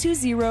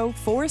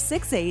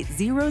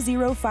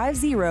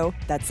 720-468-0050.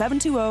 That's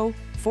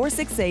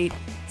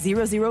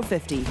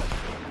 720-468-0050.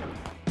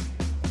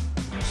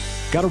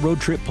 Got a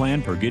road trip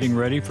planned for getting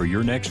ready for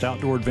your next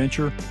outdoor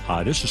adventure?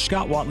 Hi, this is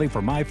Scott Watley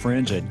for my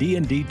friends at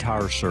D&D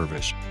Tire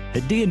Service.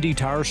 At D&D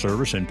Tire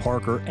Service in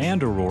Parker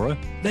and Aurora,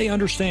 they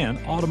understand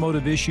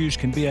automotive issues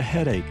can be a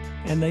headache,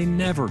 and they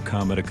never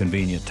come at a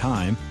convenient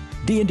time.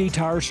 D&D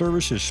Tire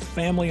Service is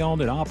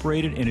family-owned and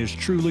operated and is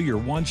truly your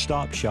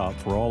one-stop shop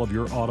for all of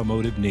your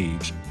automotive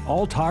needs.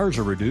 All tires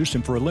are reduced,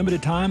 and for a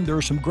limited time, there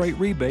are some great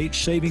rebates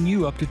saving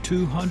you up to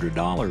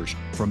 $200.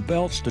 From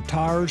belts to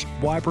tires,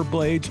 wiper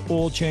blades,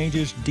 oil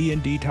changes,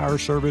 D&D Tire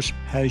Service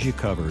has you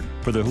covered.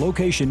 For the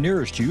location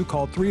nearest you,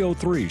 call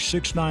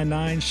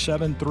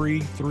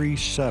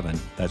 303-699-7337.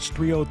 That's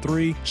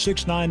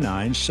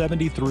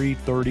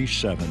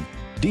 303-699-7337.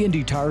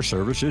 D&D Tire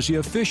Service is the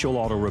official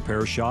auto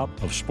repair shop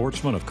of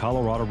Sportsman of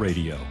Colorado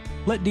Radio.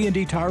 Let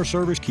D&D Tire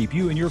Service keep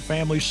you and your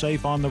family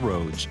safe on the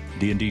roads.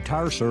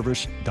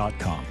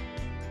 DNDTireService.com.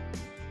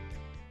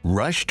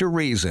 Rush to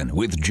Reason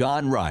with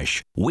John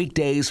Rush.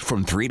 Weekdays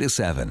from 3 to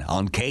 7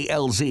 on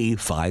KLZ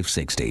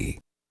 560.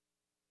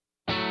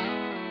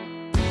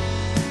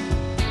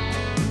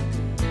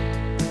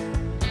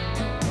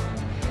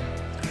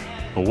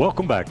 Well,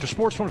 welcome back to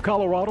Sportsman of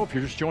Colorado. If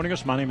you're just joining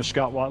us, my name is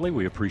Scott Watley.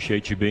 We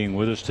appreciate you being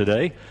with us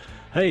today.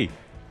 Hey, if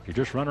you're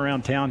just running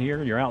around town here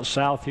and you're out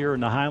south here in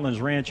the Highlands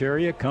Ranch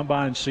area, come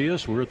by and see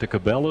us. We're at the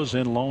Cabela's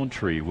in Lone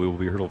Tree. We will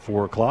be here till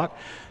 4 o'clock.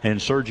 And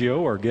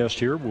Sergio, our guest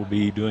here, will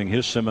be doing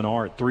his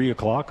seminar at 3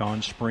 o'clock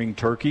on spring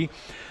turkey.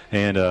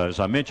 And as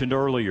I mentioned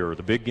earlier,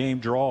 the big game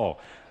draw,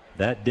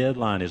 that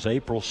deadline is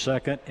April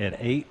 2nd at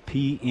 8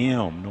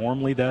 p.m.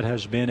 Normally that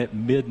has been at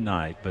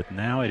midnight, but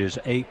now it is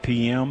 8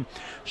 p.m.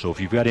 So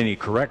if you've got any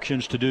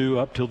corrections to do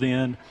up till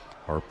then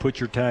or put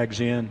your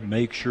tags in,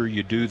 make sure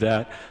you do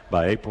that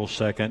by April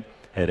 2nd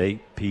at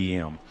 8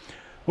 p.m.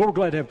 Well, we're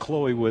glad to have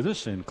Chloe with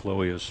us, and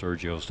Chloe is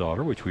Sergio's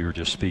daughter, which we were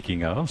just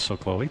speaking of. So,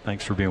 Chloe,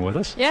 thanks for being with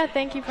us. Yeah,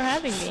 thank you for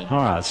having me. All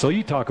right, so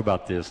you talk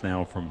about this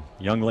now from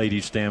young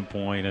lady's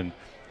standpoint, and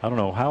I don't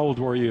know, how old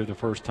were you the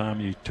first time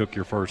you took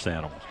your first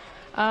animal?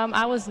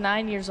 I was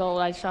 9 years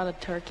old. I shot a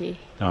turkey.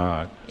 All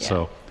right. Yeah.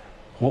 So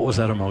what was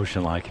that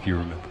emotion like, if you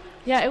remember?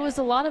 Yeah, it was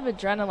a lot of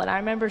adrenaline. I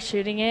remember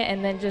shooting it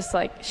and then just,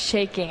 like,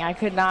 shaking. I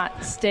could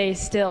not stay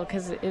still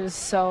because it was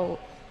so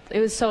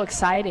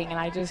exciting, and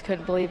I just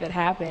couldn't believe it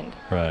happened.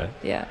 Right.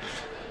 Yeah.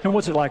 And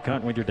what's it like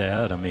hunting with your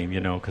dad? I mean, you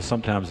know, because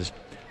sometimes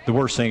the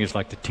worst thing is,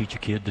 like, to teach a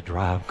kid to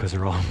drive because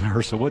they're all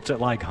nervous. So what's it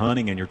like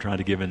hunting and you're trying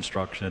to give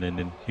instruction and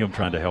then him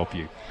trying to help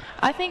you?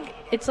 I think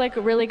it's like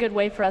a really good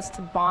way for us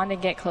to bond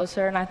and get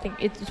closer, and I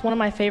think it's one of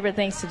my favorite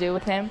things to do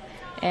with him,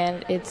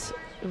 and it's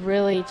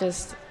really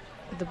just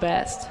the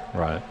best.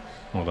 Right.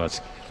 Well,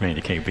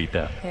 you can't beat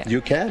that. Yeah.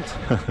 You can't.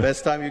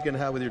 Best time you can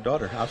have with your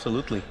daughter,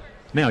 absolutely.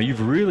 Now,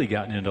 you've really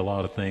gotten into a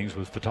lot of things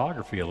with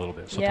photography a little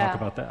bit, so yeah. Talk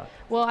about that.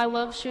 Well, I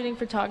love shooting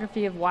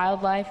photography of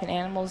wildlife and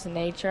animals and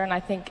nature, and I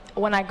think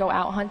when I go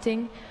out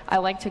hunting, I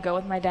like to go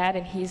with my dad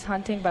and he's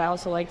hunting, but I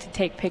also like to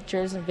take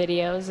pictures and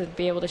videos and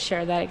be able to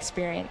share that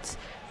experience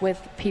with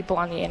people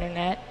on the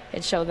internet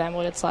and show them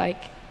what it's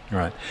like.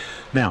 Right.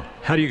 Now,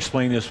 how do you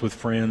explain this with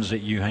friends that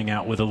you hang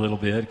out with a little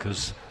bit?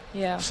 Because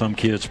some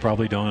kids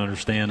probably don't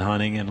understand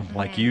hunting and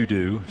like you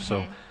do,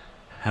 so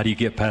how do you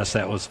get past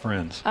that with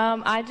friends?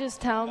 I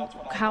just tell them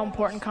how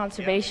important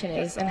conservation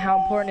is and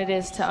how important it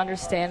is to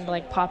understand,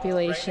 like,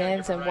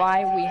 populations and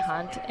why we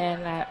hunt,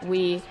 and that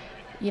we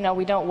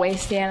don't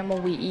waste the animal.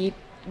 We eat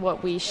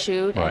what we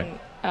shoot, Right.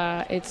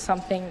 and it's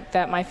something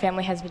that my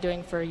family has been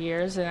doing for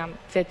years, and I'm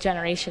fifth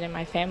generation in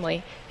my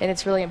family, and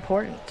it's really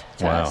important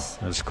to us.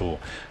 Wow, that's cool.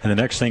 And the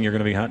next thing you're going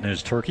to be hunting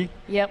is turkey?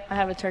 Yep, I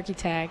have a turkey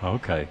tag.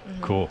 Okay,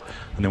 cool.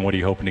 And then what are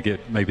you hoping to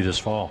get maybe this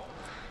fall?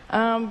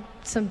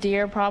 Some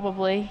deer,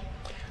 probably.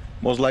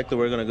 Most likely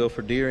we're going to go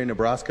for deer in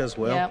Nebraska as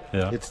well. Yep.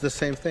 Yeah. It's the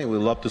same thing. We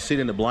love to sit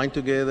in the blind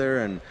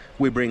together, and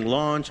we bring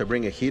lunch. I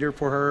bring a heater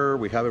for her.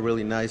 We have a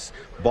really nice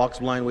box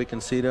blind we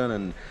can sit on,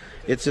 and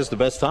it's just the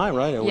best time,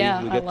 right? And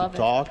Yeah, we I get love to it.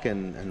 talk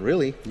and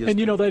really just And,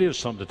 that is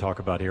something to talk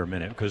about here in a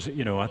minute because,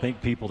 I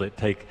think people that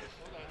take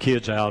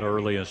kids out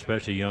early,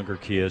 especially younger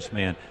kids,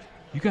 man,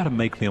 you got to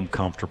make them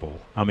comfortable.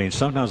 I mean,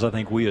 sometimes I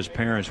think we as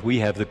parents, we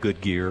have the good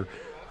gear,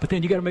 but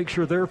then you got to make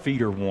sure their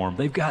feet are warm.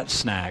 They've got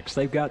snacks.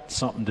 They've got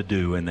something to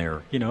do in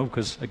there,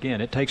 because,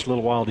 again, it takes a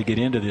little while to get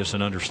into this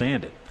and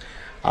understand it.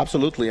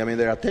 Absolutely. I mean,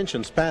 their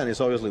attention span is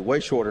obviously way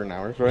shorter than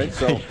ours, right?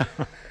 So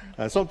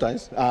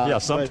sometimes. Yeah, but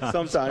sometimes.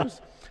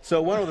 sometimes.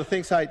 So one of the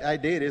things I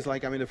did is,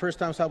 the first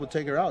times I would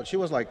take her out, she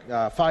was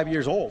 5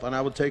 years old, and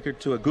I would take her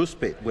to a goose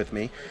pit with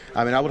me.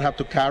 I mean, I would have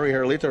to carry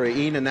her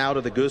literally in and out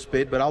of the goose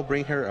pit, but I'll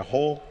bring her a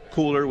whole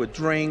cooler with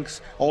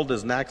drinks, all the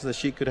snacks that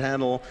she could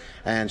handle,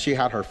 and she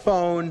had her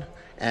phone,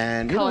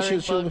 and Coloring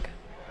book.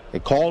 a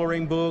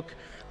coloring book.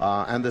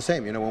 And the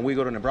same, when we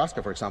go to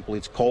Nebraska, for example,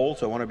 it's cold,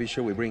 so I want to be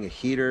sure we bring a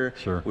heater.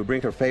 Sure. We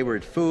bring her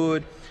favorite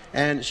food,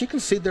 and she can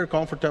sit there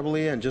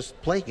comfortably and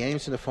just play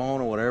games on the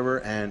phone or whatever.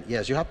 And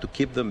yes, you have to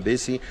keep them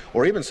busy,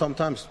 or even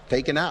sometimes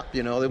take a nap.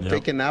 They'll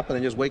take a nap and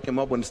then just wake them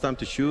up when it's time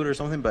to shoot or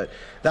something. But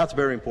that's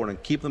very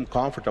important. Keep them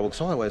comfortable,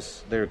 because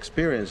otherwise, their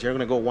experience, you're going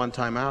to go one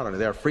time out and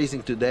they're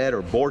freezing to death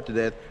or bored to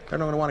death. They're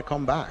not going to want to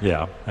come back.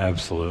 Yeah,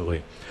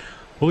 absolutely.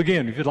 Well,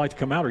 again, if you'd like to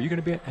come out, are you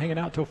going to be hanging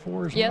out till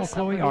 4 as Yes,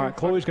 well, Chloe? I'm All gonna right, be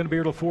Chloe's going to be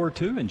here till 4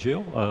 too, and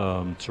Jill,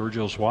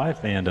 Sergio's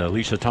wife, and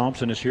Lisa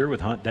Thompson is here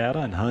with Hunt Data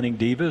and Hunting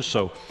Divas.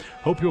 So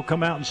hope you'll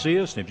come out and see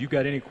us. And if you've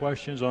got any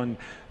questions on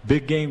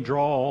big game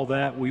draw, all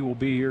that, we will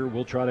be here.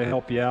 We'll try to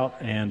help you out.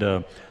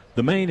 And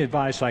the main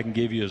advice I can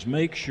give you is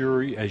make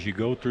sure as you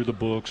go through the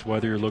books,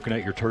 whether you're looking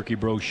at your turkey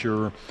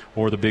brochure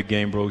or the big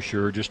game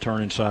brochure, just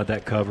turn inside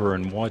that cover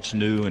and what's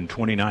new in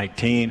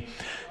 2019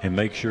 and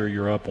make sure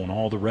you're up on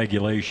all the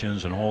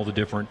regulations and all the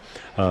different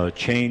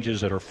changes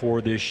that are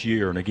for this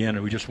year. And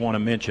again, we just want to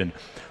mention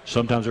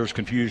sometimes there's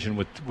confusion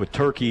with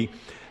turkey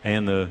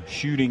and the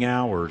shooting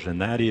hours,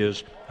 and that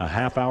is a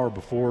half hour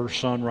before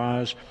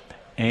sunrise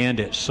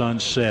and at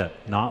sunset,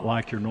 not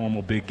like your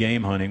normal big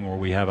game hunting where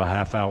we have a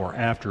half hour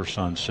after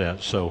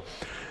sunset. So,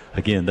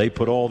 again, they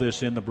put all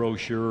this in the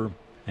brochure,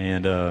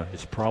 and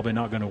it's probably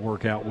not going to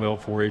work out well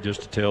for you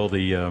just to tell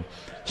the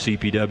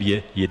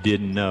CPW you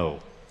didn't know.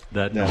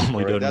 That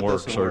normally doesn't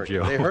work,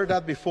 Sergio. They heard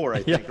that before,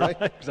 I think, right?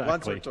 Exactly.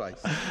 Once or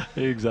twice.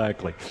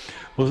 Exactly.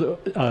 Well,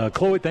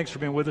 Chloe, thanks for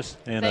being with us.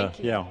 And Thank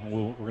you. yeah,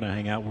 we're going to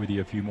hang out with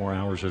you a few more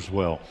hours as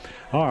well.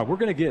 All right, we're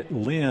going to get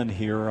Lynn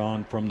here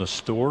on from the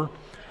store.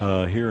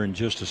 Here in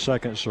just a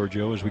second,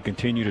 Sergio, as we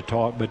continue to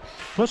talk. But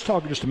let's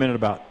talk just a minute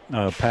about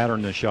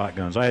pattern the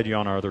shotguns. I had you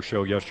on our other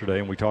show yesterday,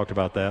 and we talked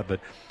about that. But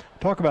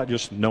talk about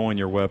just knowing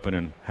your weapon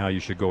and how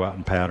you should go out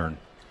and pattern.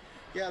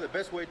 Yeah, the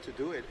best way to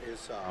do it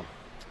is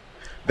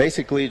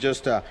basically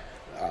just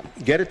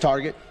get a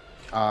target.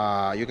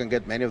 You can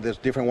get many of those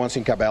different ones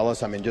in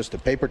Cabela's. I mean, just a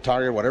paper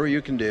target, whatever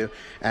you can do.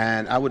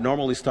 And I would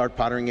normally start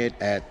patterning it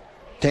at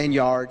 10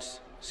 yards,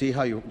 see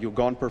how your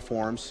gun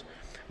performs.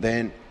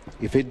 Then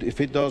if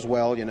it does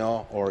well,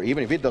 or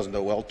even if it doesn't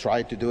do well,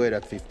 try to do it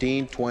at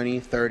 15, 20,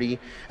 30,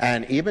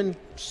 and even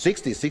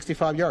 60,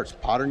 65 yards.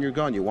 Pattern your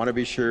gun. You want to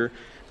be sure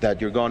that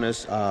your gun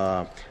is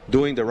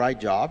doing the right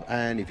job.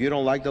 And if you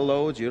don't like the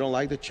loads, you don't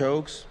like the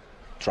chokes,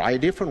 try a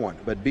different one.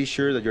 But be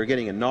sure that you're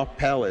getting enough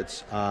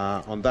pellets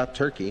on that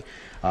turkey.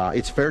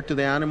 It's fair to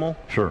the animal.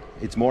 Sure.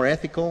 It's more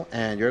ethical,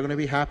 and you're going to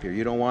be happier.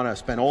 You don't want to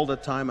spend all the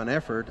time and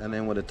effort, and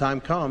then when the time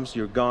comes,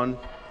 your gun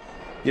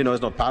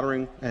it's not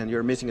powdering and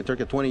you're missing a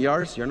turkey at 20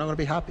 yards, you're not going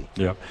to be happy.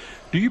 Yeah.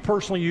 Do you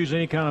personally use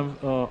any kind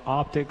of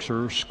optics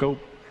or scope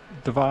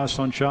device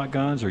on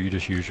shotguns, or you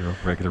just use your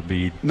regular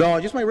bead? No,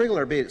 just my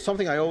regular bead.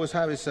 Something I always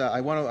have is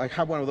I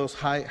have one of those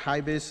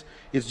high vis.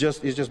 It's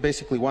just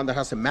basically one that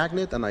has a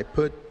magnet, and I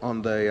put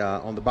on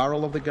the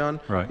barrel of the gun.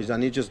 Right.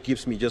 And it just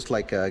gives me just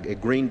like a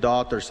green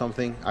dot or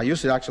something. I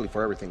use it actually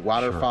for everything,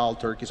 waterfowl,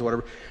 turkeys, or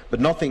whatever. But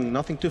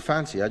nothing too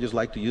fancy. I just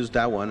like to use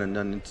that one, and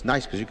then it's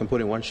nice because you can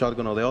put in one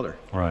shotgun or the other.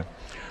 Right.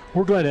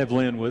 We're glad to have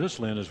Lynn with us.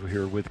 Lynn is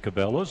here with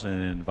Cabela's and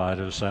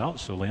invited us out.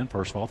 So, Lynn,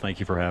 first of all, thank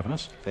you for having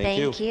us.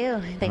 Thank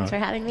you. Thanks for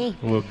having me.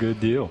 Well, good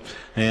deal.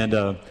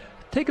 And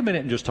take a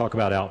minute and just talk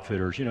about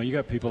outfitters. You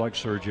got people like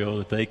Sergio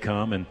that they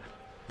come and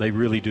they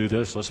really do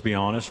this, let's be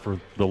honest, for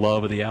the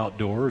love of the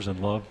outdoors and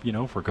love,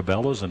 for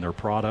Cabela's and their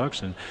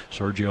products. And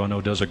Sergio, I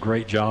know, does a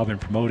great job in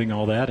promoting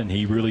all that, and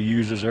he really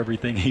uses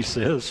everything he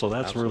says, so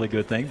that's Absolutely. A really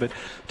good thing. But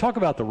talk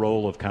about the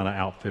role of kind of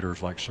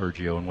outfitters like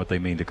Sergio and what they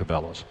mean to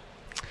Cabela's.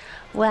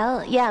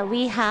 Well, yeah,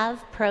 we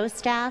have pro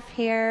staff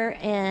here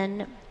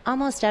in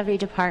almost every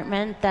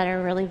department that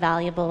are really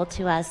valuable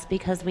to us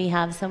because we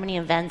have so many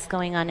events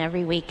going on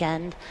every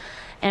weekend.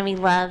 And we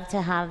love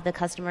to have the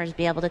customers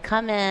be able to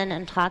come in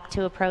and talk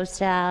to a pro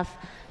staff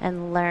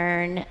and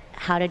learn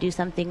how to do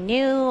something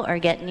new or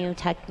get new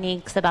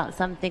techniques about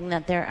something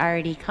that they're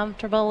already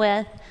comfortable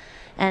with.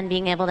 And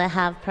being able to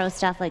have pro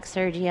staff like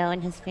Sergio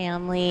and his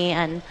family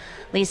and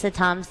Lisa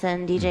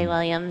Thompson, DJ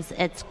Williams,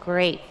 it's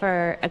great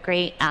for a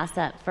great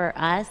asset for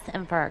us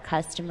and for our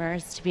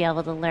customers to be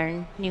able to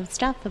learn new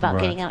stuff about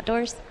getting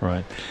outdoors.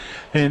 Right.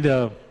 And,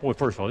 well,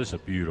 first of all, this is a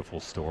beautiful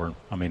store.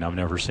 I mean, I've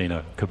never seen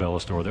a Cabela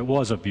store that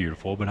wasn't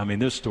beautiful, but I mean,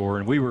 this store,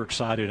 and we were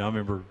excited. I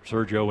remember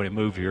Sergio when he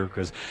moved here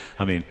because,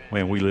 I mean,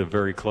 man, we live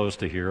very close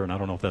to here, and I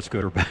don't know if that's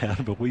good or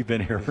bad, but we've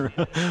been here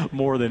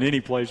more than any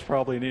place,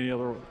 probably in any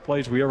other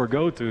place we ever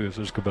go to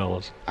is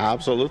Cabela's.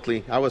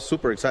 Absolutely. I was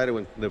super excited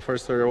when the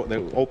first store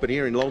opened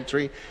here in Lone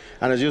Tree.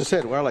 And as you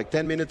said, we're like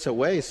 10 minutes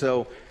away.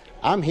 So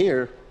I'm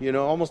here, you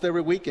know, almost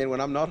every weekend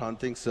when I'm not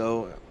hunting.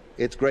 So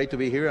it's great to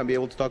be here and be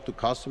able to talk to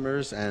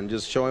customers and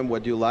just show them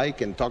what you like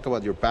and talk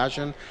about your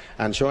passion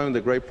and show them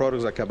the great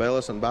products that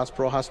Cabela's and Bass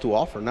Pro has to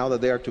offer now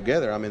that they are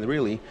together. I mean,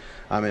 really,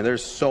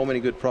 there's so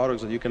many good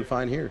products that you can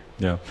find here.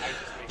 Yeah.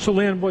 So,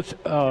 Lynn, what's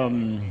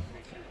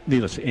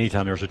needless,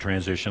 anytime there's a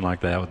transition like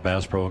that with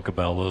Bass Pro and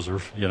Cabela's,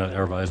 or, you know,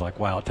 everybody's like,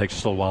 wow, it takes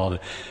us a little while to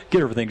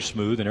get everything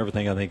smooth, and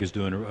everything I think is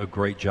doing a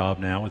great job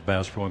now with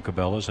Bass Pro and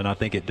Cabela's, and I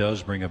think it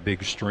does bring a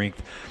big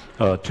strength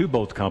to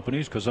both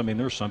companies, because, I mean,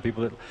 there's some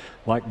people that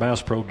like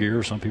Bass Pro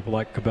gear, some people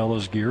like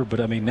Cabela's gear,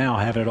 but, I mean, now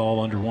having it all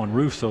under one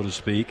roof, so to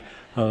speak,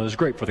 is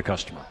great for the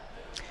customer.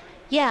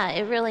 Yeah,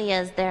 it really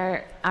is.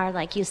 There are,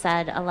 like you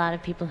said, a lot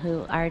of people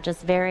who are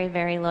just very,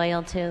 very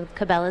loyal to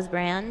Cabela's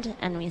brand,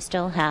 and we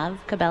still have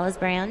Cabela's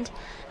brand.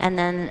 And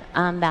then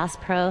Bass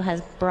Pro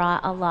has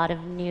brought a lot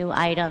of new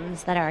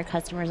items that our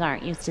customers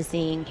aren't used to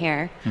seeing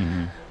here.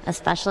 Mm-hmm.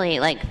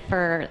 Especially like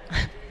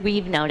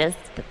we've noticed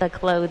the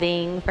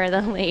clothing for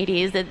the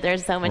ladies.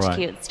 There's so much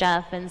cute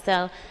stuff. And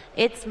so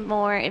it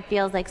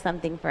feels like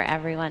something for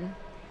everyone.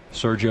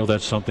 Sergio,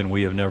 that's something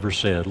we have never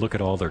said. Look at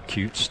all their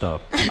cute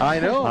stuff. I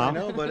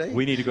know, but hey,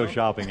 we need to go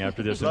shopping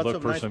after this and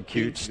look for some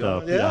cute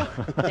stuff. Yeah.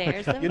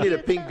 You need a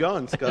pink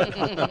gun, Scott.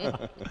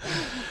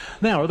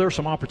 Now, are there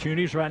some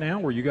opportunities right now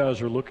where you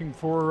guys are looking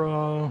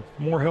for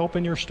more help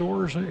in your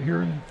stores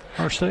here in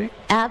our state?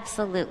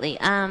 Absolutely.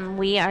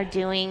 We are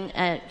doing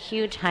a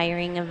huge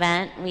hiring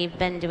event. We've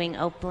been doing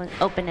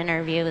open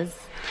interviews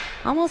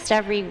almost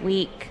every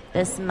week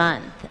this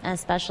month,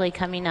 especially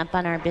coming up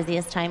on our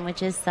busiest time,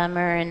 which is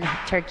summer and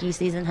turkey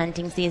season,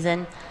 hunting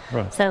season.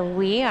 Right. So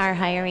we are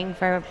hiring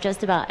for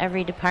just about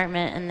every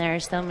department, and there are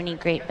so many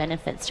great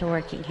benefits to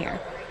working here.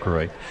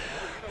 Great.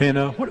 And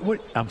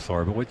I'm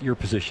sorry, but what your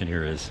position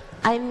here is?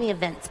 I'm the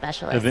event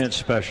specialist. Event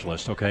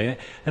specialist, okay.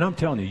 And I'm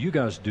telling you, you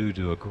guys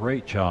do a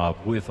great job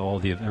with all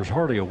there's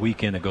hardly a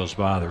weekend that goes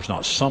by there's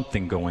not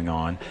something going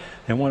on.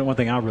 And one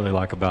thing I really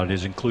like about it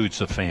is includes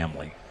the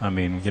family. I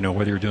mean, you know,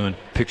 whether you're doing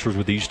pictures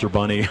with Easter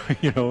Bunny,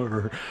 you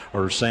know,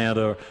 or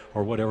Santa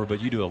or whatever, but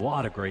you do a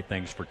lot of great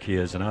things for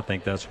kids, and I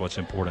think that's what's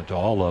important to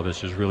all of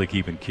us, is really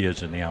keeping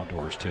kids in the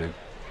outdoors too.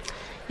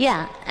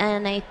 Yeah,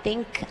 and I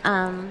think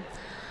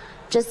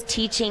just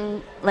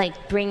teaching,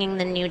 like bringing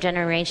the new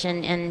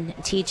generation and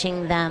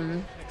teaching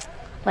them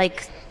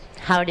like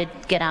how to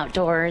get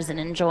outdoors and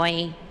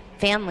enjoy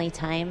family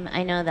time.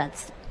 I know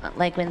that's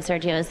like when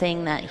Sergio was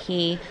saying that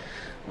he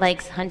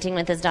likes hunting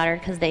with his daughter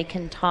because they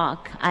can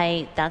talk.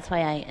 That's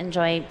why I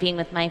enjoy being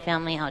with my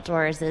family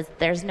outdoors. Is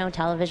there's no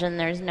television,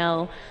 there's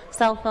no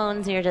cell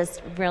phones. You're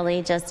just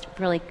really,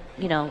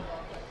 you know,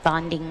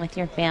 bonding with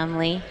your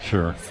family.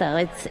 Sure.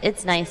 So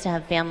it's nice to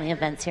have family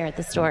events here at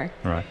the store.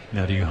 Right.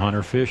 Now, do you hunt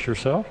or fish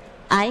yourself?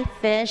 I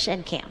fish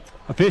and camp.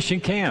 A fish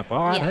and camp.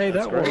 All right. Yeah. Hey,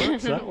 that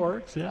works. That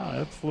works. Yeah,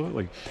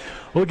 absolutely.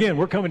 Well, again,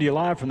 we're coming to you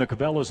live from the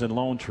Cabela's in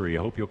Lone Tree.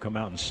 I hope you'll come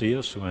out and see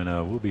us. And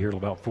we'll be here till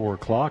about 4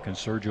 o'clock, and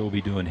Sergio will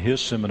be doing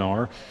his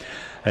seminar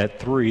at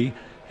 3.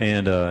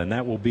 And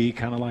that will be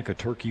kind of like a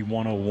Turkey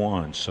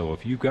 101. So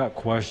if you've got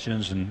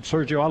questions, and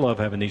Sergio, I love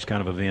having these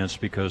kind of events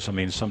because, I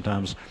mean,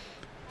 sometimes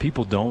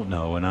people don't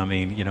know. And, I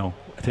mean, you know,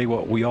 I tell you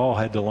what, we all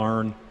had to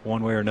learn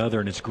one way or another,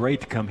 and it's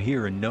great to come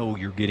here and know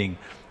you're getting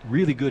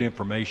really good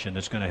information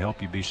that's going to help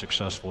you be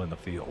successful in the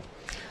field.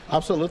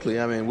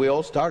 Absolutely. I mean, we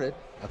all started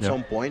at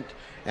some point,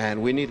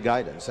 and we need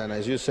guidance. And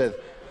as you said,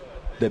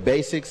 the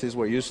basics is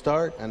where you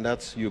start, and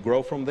that's you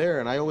grow from there.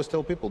 And I always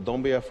tell people,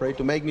 don't be afraid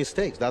to make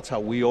mistakes. That's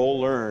how we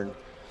all learn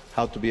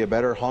how to be a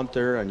better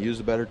hunter and use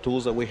the better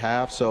tools that we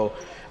have. So,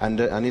 and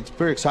it's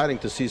very exciting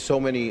to see so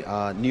many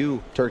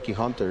new turkey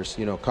hunters,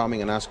 you know,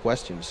 coming and ask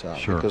questions.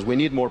 Sure. Because we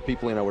need more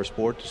people in our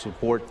sport to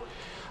support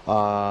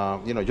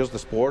you know, just the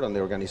sport and the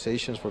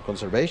organizations for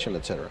conservation,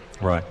 etc.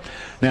 Right.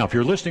 Now, if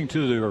you're listening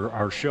to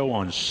our show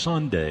on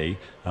Sunday,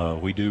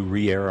 we do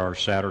re-air our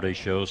Saturday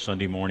show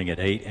Sunday morning at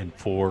 8 and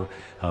 4.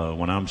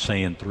 When I'm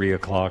saying 3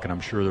 o'clock, and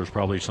I'm sure there's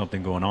probably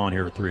something going on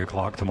here at 3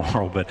 o'clock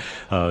tomorrow, but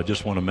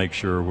just want to make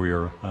sure we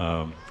are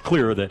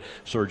clear that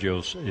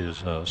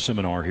Sergio's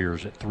seminar here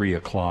is at 3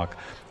 o'clock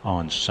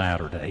on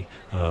Saturday,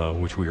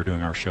 which we are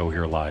doing our show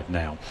here live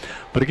now.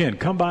 But again,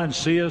 come by and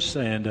see us,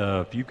 and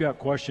if you've got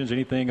questions,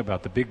 anything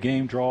about the big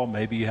game draw,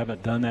 maybe you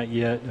haven't done that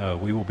yet,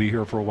 we will be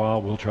here for a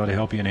while. We'll try to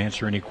help you and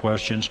answer any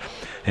questions.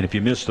 And if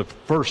you missed the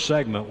first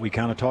segment, we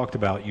kind of talked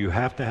about you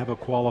have to have a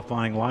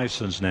qualifying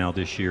license now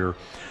this year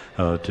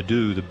to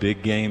do the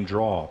big game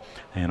draw.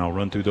 And I'll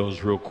run through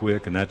those real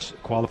quick. And that's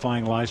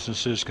qualifying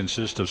licenses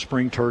consist of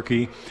spring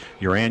turkey,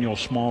 your annual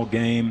small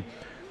game,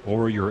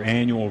 or your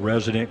annual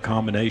resident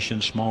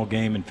combination small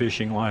game and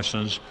fishing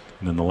license.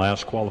 And then the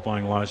last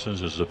qualifying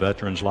license is the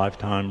Veterans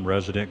Lifetime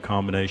Resident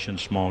Combination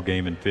Small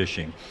Game and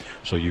Fishing.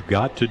 So you've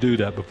got to do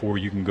that before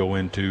you can go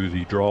into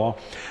the draw.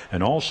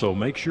 And also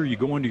make sure you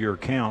go into your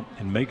account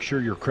and make sure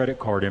your credit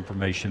card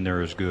information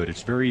there is good.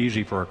 It's very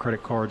easy for our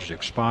credit cards to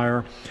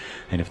expire.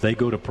 And if they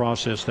go to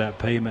process that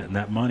payment and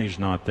that money's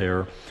not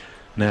there,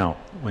 now,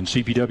 when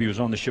CPW was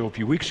on the show a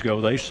few weeks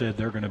ago, they said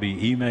they're going to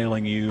be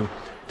emailing you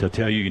to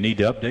tell you need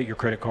to update your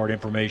credit card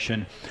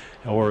information,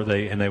 or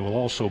they will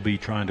also be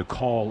trying to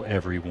call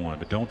everyone.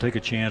 But don't take a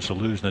chance of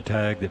losing a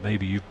tag that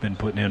maybe you've been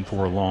putting in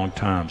for a long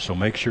time. So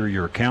make sure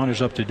your account is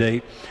up to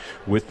date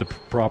with the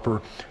proper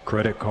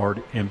credit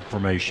card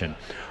information.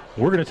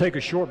 We're going to take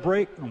a short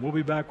break, and we'll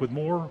be back with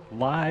more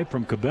live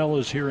from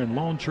Cabela's here in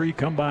Lone Tree.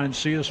 Come by and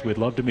see us. We'd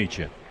love to meet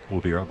you.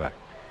 We'll be right back.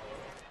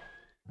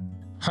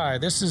 Hi,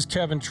 this is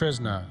Kevin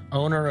Trisna,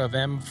 owner of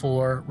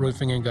M4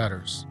 Roofing and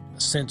Gutters.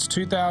 Since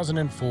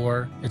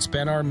 2004, it's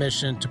been our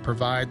mission to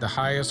provide the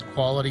highest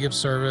quality of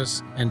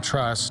service and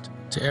trust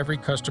to every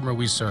customer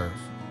we serve.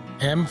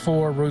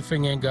 M4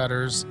 Roofing and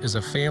Gutters is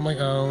a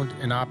family-owned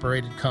and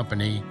operated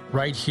company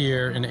right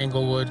here in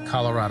Englewood,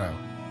 Colorado.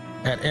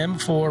 At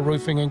M4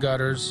 Roofing and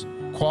Gutters,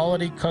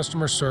 quality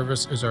customer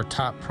service is our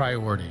top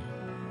priority.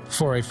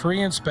 For a free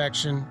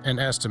inspection and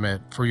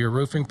estimate for your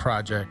roofing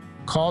project,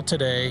 call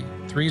today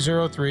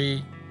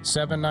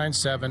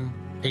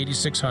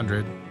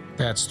 303-797-8600.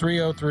 That's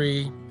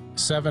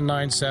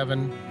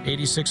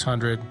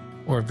 303-797-8600,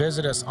 or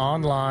visit us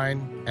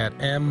online at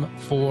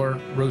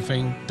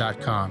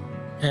m4roofing.com.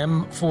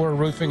 M4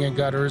 Roofing and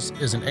Gutters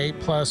is an A+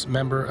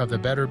 member of the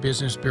Better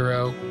Business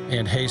Bureau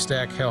and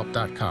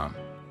HaystackHelp.com.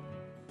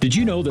 Did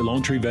you know that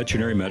Lone Tree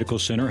Veterinary Medical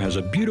Center has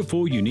a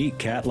beautiful, unique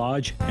cat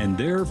lodge, and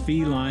their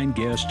feline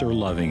guests are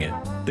loving it?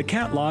 The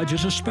Cat Lodge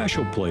is a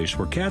special place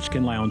where cats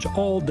can lounge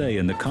all day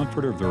in the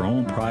comfort of their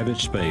own private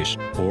space,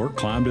 or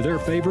climb to their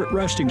favorite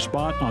resting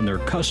spot on their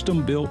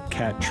custom-built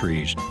cat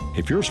trees.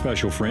 If your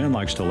special friend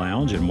likes to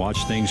lounge and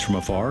watch things from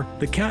afar,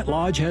 the Cat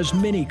Lodge has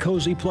many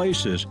cozy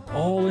places,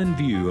 all in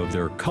view of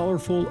their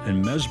colorful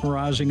and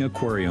mesmerizing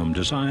aquarium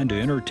designed to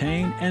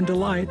entertain and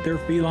delight their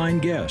feline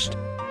guests.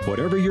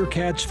 Whatever your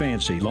cat's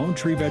fancy, Lone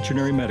Tree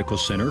Veterinary Medical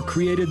Center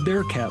created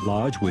their Cat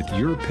Lodge with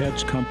your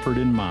pet's comfort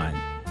in mind.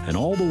 And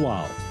all the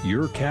while,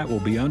 your cat will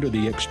be under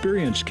the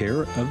experienced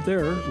care of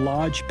their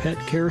lodge pet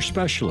care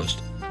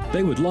specialist.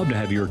 They would love to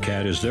have your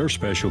cat as their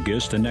special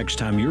guest the next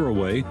time you're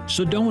away,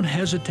 so don't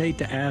hesitate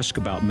to ask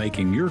about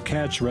making your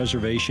cat's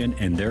reservation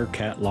in their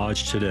Cat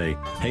Lodge today.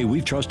 Hey,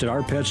 we've trusted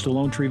our pets to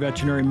Lone Tree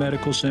Veterinary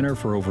Medical Center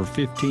for over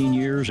 15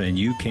 years, and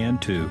you can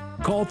too.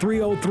 Call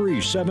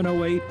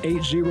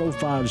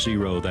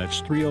 303-708-8050.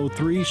 That's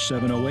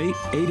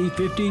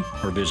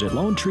 303-708-8050, or visit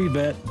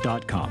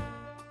LoneTreeVet.com.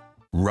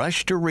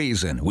 Rush to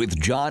Reason with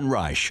John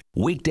Rush,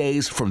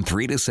 weekdays from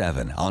 3 to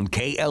 7 on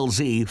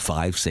KLZ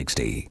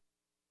 560.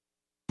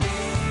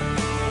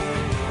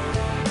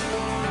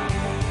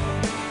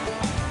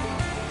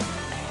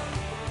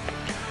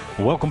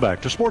 Welcome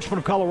back to Sportsman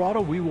of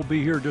Colorado. We will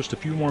be here just a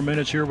few more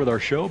minutes here with our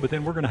show, but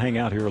then we're going to hang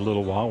out here a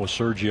little while with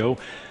Sergio.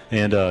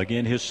 And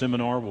again, his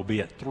seminar will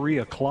be at 3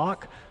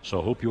 o'clock,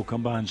 so I hope you'll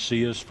come by and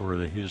see us for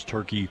his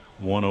Turkey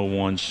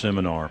 101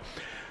 seminar.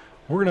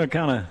 We're going to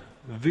kind of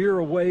veer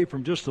away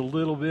from just a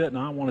little bit, and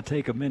I want to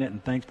take a minute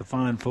and thank the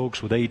fine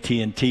folks with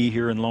AT&T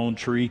here in Lone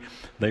Tree.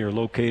 They are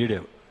located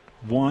at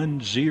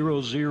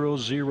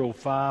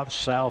 10005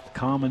 South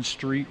Common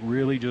Street,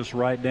 really just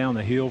right down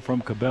the hill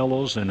from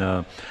Cabela's. And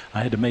I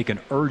had to make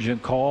an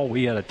urgent call.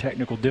 We had a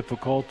technical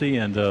difficulty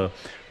and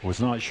was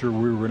not sure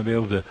we were going to be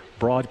able to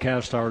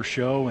broadcast our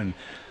show, and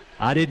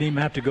I didn't even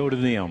have to go to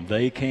them.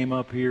 They came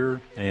up here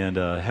and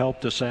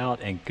helped us out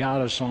and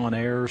got us on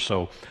air.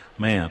 So,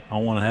 man, I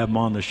want to have them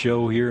on the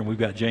show here. And we've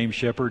got James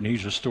Shepard, and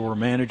he's a store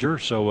manager.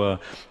 So,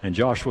 and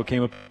Joshua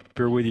came up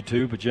here with you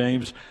too. But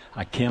James,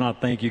 I cannot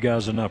thank you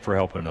guys enough for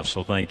helping us.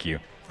 So thank you.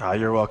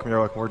 You're welcome.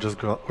 You're welcome. We're just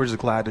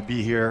glad to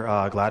be here.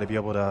 Glad to be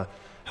able to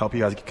help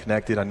you guys get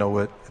connected. I know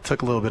it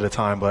took a little bit of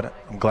time, but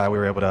I'm glad we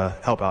were able to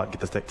help out and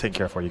get this taken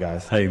care of for you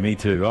guys. Hey, me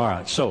too. All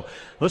right, so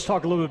let's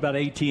talk a little bit about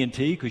AT&T,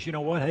 because you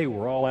know what? Hey,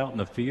 we're all out in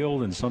the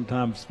field, and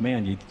sometimes,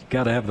 man, you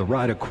got to have the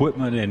right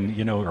equipment and,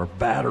 you know, our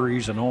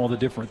batteries and all the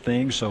different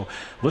things. So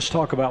let's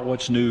talk about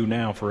what's new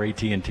now for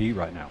AT&T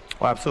right now.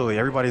 Well, absolutely.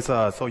 Everybody's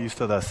so used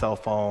to the cell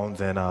phones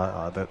and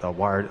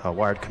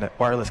the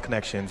wireless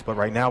connections, but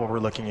right now what we're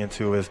looking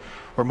into is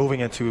we're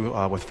moving into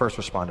with first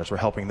responders. We're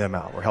helping them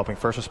out. We're helping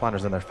first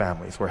responders and their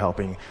families. families. We're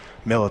helping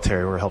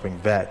military. We're helping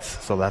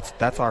vets. So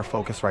that's our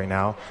focus right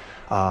now.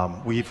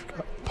 We've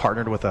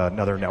partnered with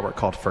another network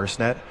called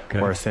FirstNet,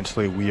 where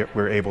essentially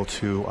we're able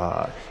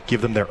to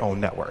give them their own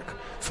network.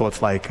 So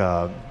it's like,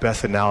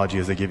 best analogy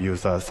is they give you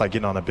is it's like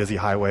getting on a busy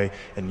highway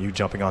and you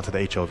jumping onto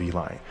the HOV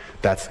line.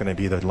 That's going to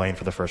be the lane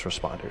for the first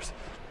responders.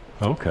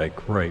 Okay,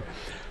 great.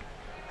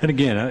 And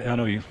again, I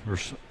know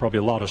there's probably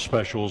a lot of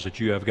specials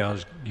that you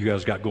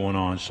guys got going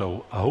on.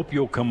 So I hope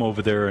you'll come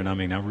over there. And I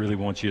mean, I really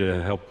want you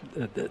to help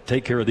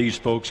take care of these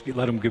folks.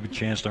 Let them give a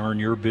chance to earn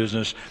your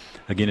business.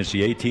 Again, it's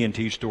the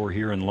AT&T store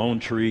here in Lone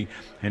Tree,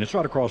 and it's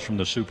right across from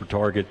the Super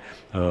Target,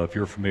 if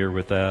you're familiar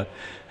with that.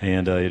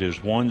 And it is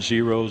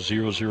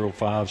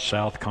 10005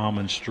 South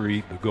Common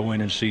Street. Go in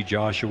and see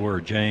Joshua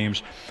or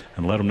James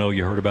and let them know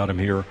you heard about him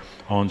here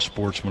on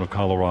Sportsman of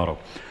Colorado.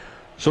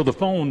 So the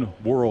phone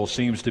world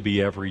seems to be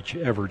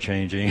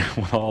ever-changing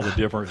with all the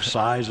different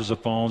sizes of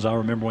phones. I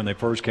remember when they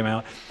first came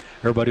out,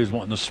 everybody was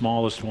wanting the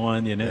smallest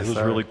one, and it was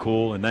really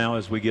cool. And now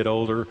as we get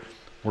older,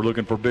 we're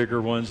looking for bigger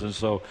ones. And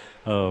so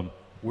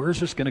where's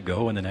this going to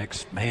go in the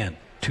next,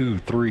 2,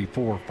 3,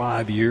 4,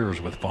 5 years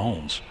with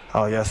phones?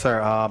 Oh, yes, sir.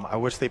 I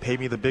wish they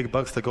paid me the big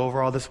bucks to go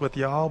over all this with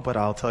y'all, but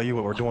I'll tell you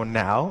what we're doing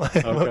now.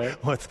 Okay.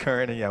 What's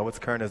current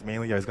is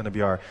mainly is going to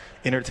be our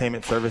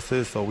entertainment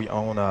services. So we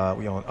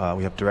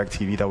have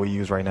DirecTV that we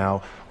use right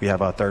now. We have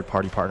a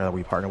third-party partner that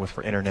we partner with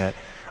for internet.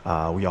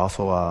 We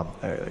also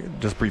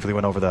just briefly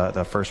went over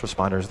the first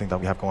responders thing that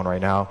we have going right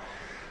now.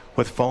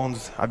 With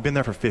phones, I've been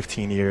there for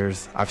 15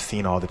 years. I've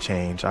seen all the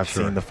change. I've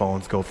seen the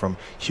phones go from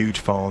huge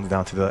phones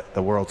down to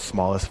the world's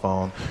smallest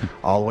phone,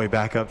 all the way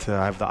back up to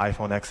I have the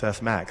iPhone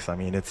XS Max. I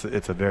mean, it's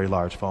a very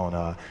large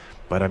phone,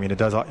 but I mean, it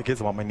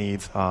gets all my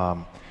needs.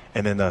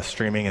 And then the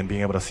streaming and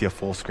being able to see a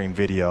full screen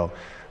video.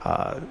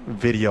 I'm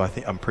pretty sure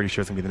it's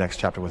going to be the next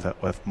chapter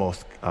with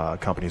most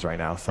companies right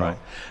now. So. Right.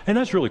 And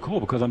that's really cool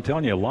because I'm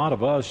telling you, a lot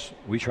of us,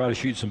 we try to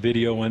shoot some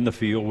video in the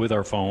field with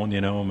our phone,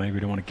 maybe we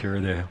don't want to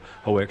carry the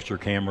whole extra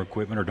camera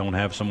equipment or don't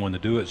have someone to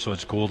do it. So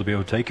it's cool to be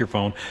able to take your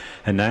phone.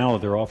 And now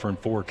they're offering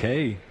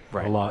 4K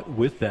a lot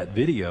with that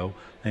video,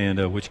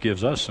 and which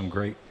gives us some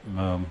great,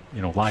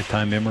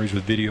 lifetime memories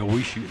with video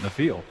we shoot in the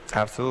field.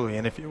 Absolutely.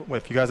 And if you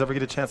guys ever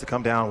get a chance to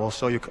come down, we'll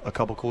show you a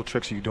couple cool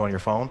tricks you can do on your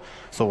phone.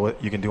 So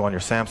what you can do on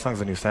your Samsungs,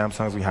 the new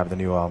Samsungs, we have the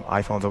new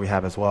iPhones that we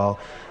have as well.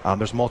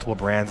 There's multiple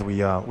brands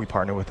we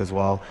partner with as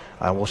well.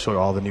 We'll show you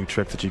all the new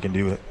tricks that you can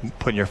do,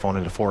 putting your phone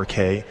into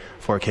 4K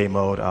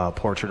mode,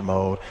 portrait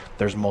mode.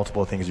 There's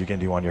multiple things you can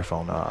do on your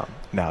phone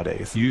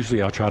nowadays.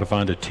 Usually I'll try to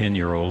find a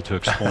 10-year-old to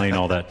explain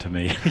all that to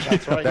me.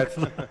 That's right.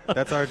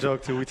 That's our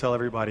joke too. We tell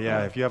everybody,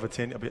 if you have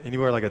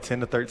anywhere like a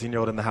 10 to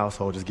 13-year-old in the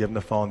household, just give them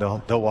the phone.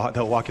 They'll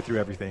walk you through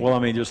everything. Well, I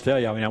mean, just tell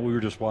you, we were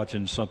just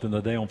watching something the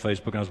other day on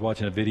Facebook, and I was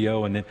watching a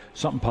video, and then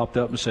something popped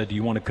up and said, do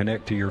you want to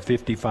connect to your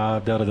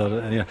 55, da-da-da-da,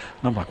 and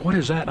I'm like, what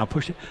is that? And I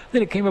pushed it.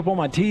 Then it came up on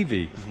my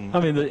TV.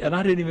 Mm-hmm. And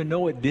I didn't even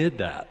know it did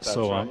that. That's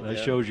so that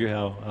shows you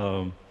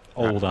how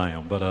old I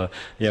am. But,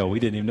 we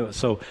didn't even know it.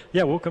 So,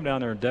 we'll come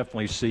down there and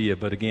definitely see you.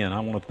 But, again, I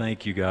want to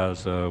thank you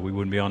guys. We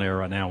wouldn't be on air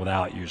right now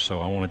without you. So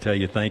I want to tell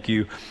you thank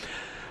you.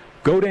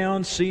 Go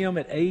down, see them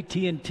at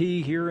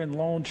AT&T here in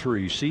Lone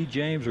Tree. See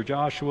James or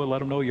Joshua. Let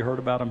them know you heard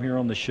about them here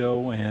on the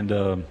show. And,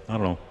 I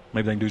don't know,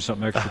 maybe they can do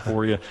something extra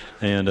for you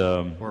and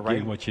give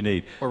you what you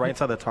need. We're right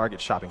inside the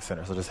Target shopping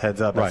center, so just heads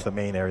up. That's the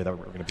main area that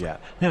we're going to be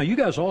at. Now, you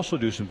guys also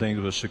do some things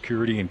with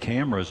security and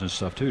cameras and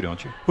stuff too,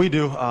 don't you? We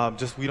do.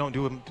 We don't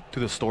do them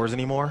through the stores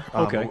anymore.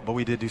 Okay. But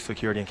we did do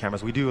security and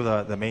cameras. We do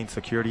the main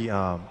security.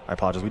 I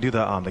apologize. We do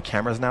the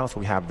cameras now, so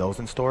we have those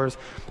in stores.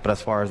 But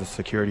as far as the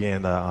security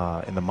and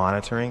the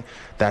monitoring,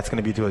 that's going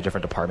to be to a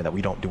different department that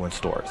we don't do in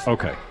stores.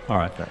 Okay. All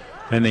right. Okay.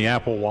 And the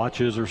Apple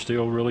Watches are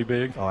still really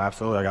big? Oh,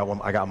 absolutely.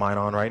 I got mine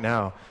on right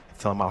now.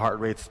 Telling my heart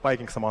rate's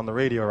spiking because I'm on the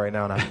radio right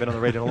now, and I haven't been on the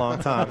radio in a long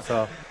time.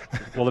 So,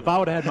 well, if I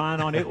would have had mine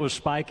on, it was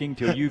spiking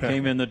till you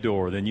came in the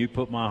door. Then you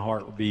put my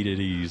heartbeat at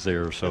ease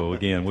there. So,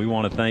 again, we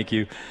want to thank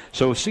you.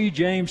 So, see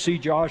James, see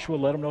Joshua.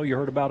 Let them know you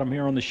heard about them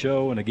here on the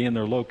show. And, again,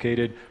 they're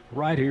located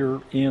right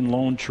here in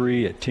Lone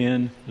Tree at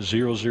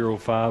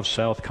 10005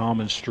 South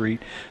Common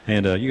Street.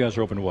 And you guys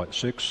are open to what,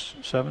 6,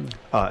 7?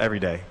 Every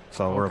day.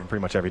 So we're open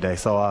pretty much every day.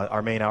 So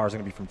our main hours are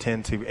going to be from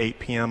 10 to 8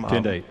 p.m.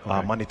 10 to 8.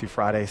 Okay. Monday through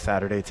Friday,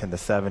 Saturday 10 to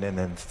 7, and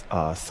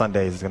then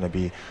Sundays is going to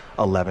be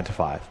 11 to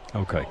 5.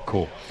 Okay,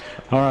 cool.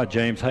 All right,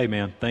 James. Hey,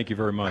 man, thank you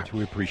very much.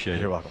 We appreciate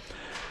it. You're welcome.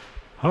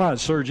 All right,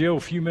 Sergio, a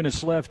few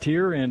minutes left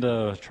here, and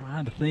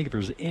trying to think if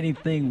there's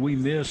anything we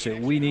missed that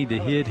we need to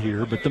hit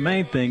here. But the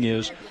main thing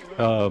is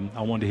I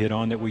wanted to hit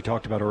on that we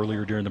talked about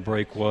earlier during the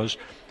break was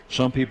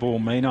some people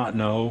may not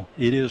know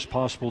it is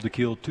possible to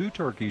kill 2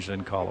 turkeys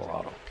in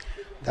Colorado.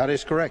 That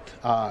is correct.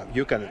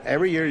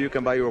 Every year you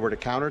can buy your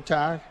over-the-counter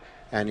tag,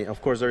 and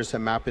of course there's a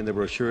map in the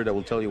brochure that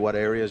will tell you what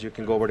areas you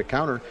can go over the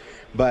counter.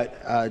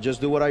 But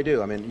just do what I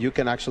do. I mean, you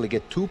can actually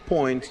get 2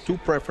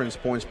 preference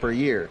points per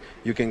year.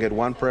 You can get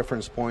 1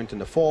 preference point in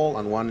the fall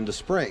and 1 in the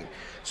spring.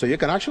 So you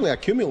can actually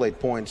accumulate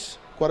points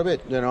quite a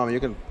bit. You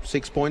can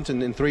 6 points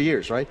in 3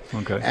 years, right?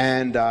 Okay.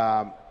 And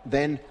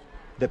then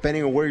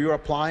depending on where you're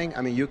applying,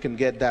 I mean, you can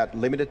get that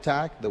limited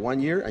tag, the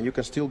 1 year, and you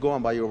can still go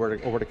and buy your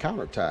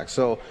over-the-counter tag.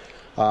 So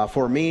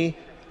for me,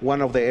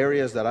 one of the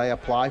areas that I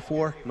apply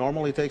for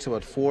normally takes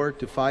about 4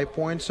 to 5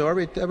 points. So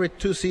every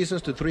 2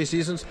 seasons to 3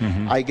 seasons,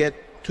 I get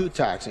 2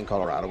 tags in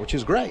Colorado, which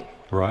is great.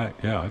 Right.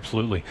 Yeah,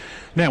 absolutely.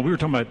 Now, we were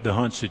talking about the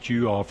hunts that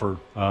you offer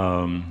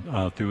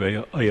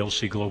through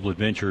ALC Global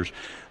Adventures.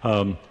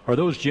 Are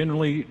those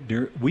generally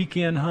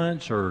weekend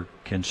hunts, or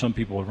can some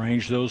people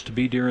arrange those to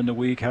be during the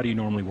week? How do you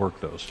normally work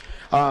those?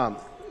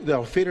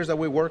 The feeders that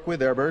we work with,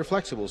 they're very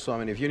flexible. So, I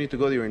mean, if you need to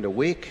go during the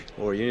week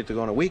or you need to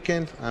go on a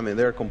weekend, I mean,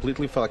 they're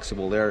completely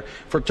flexible.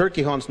 For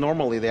turkey hunts,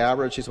 normally the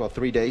average is about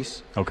 3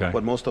 days. Okay.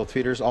 What most of the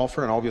feeders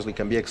offer, and obviously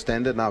can be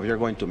extended. Now, if you're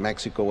going to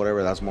Mexico,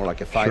 whatever, that's more like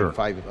a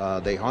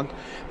five-day hunt.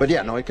 But,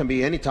 yeah, no, it can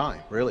be any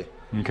time, really.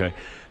 Okay.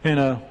 And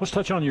let's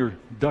touch on your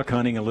duck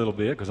hunting a little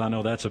bit, because I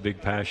know that's a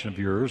big passion of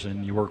yours,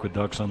 and you work with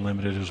Ducks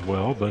Unlimited as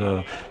well.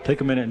 But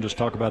take a minute and just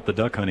talk about the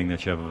duck hunting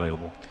that you have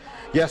available.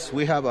 Yes,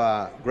 we have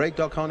great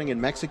duck hunting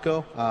in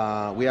Mexico.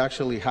 We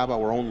actually have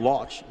our own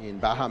lodge in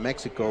Baja,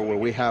 Mexico, where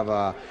we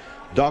have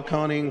duck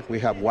hunting. We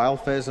have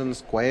wild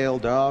pheasants, quail,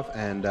 dove,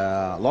 and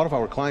a lot of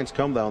our clients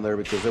come down there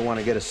because they want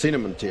to get a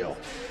cinnamon teal.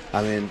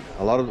 I mean,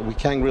 we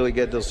can't really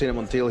get those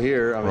cinnamon teal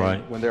here. I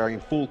mean, when they are in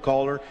full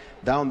color,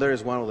 down there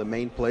is one of the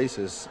main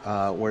places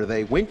where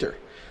they winter.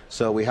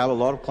 So we have a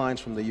lot of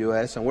clients from the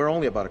U.S., and we're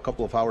only about a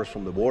couple of hours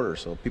from the border.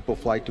 So people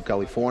fly to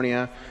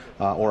California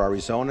or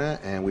Arizona,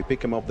 and we pick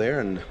them up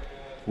there, and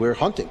we're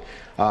hunting.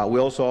 We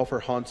also offer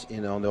hunts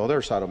on the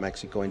other side of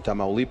Mexico, in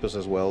Tamaulipas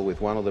as well,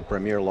 with one of the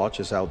premier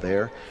lodges out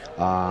there.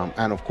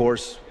 And of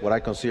course, what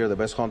I consider the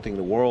best hunting in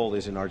the world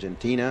is in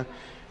Argentina.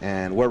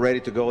 And we're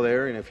ready to go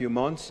there in a few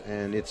months,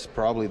 and it's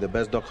probably the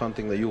best duck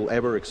hunting that you will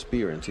ever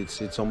experience.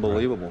 It's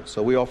unbelievable. Right.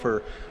 So we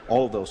offer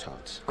all of those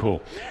hunts. Cool.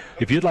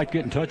 If you'd like to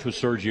get in touch with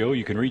Sergio,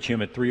 you can reach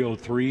him at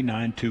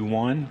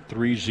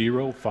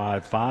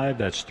 303-921-3055.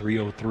 That's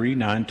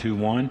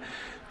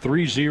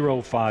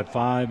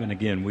 303-921-3055. And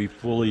again, we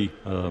fully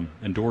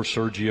endorse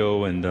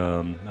Sergio, and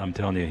I'm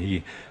telling you,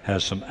 he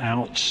has some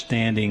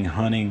outstanding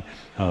hunting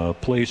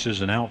places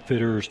and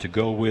outfitters to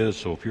go with.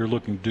 So if you're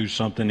looking to do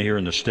something here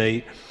in the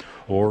state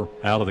or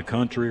out of the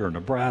country or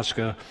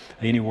Nebraska,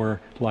 anywhere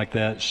like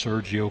that,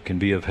 Sergio can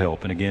be of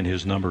help. And again,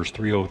 his number is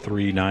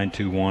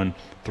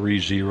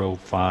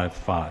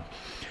 303-921-3055.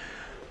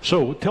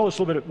 So tell us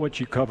a little bit what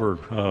you cover.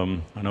 I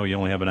know you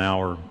only have an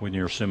hour with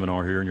your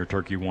seminar here in your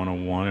Turkey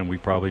 101, and we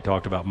probably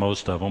talked about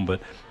most of them, but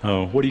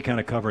what do you kind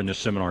of cover in this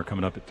seminar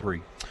coming up at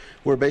 3?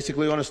 We're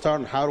basically going to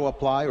start on how to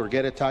apply or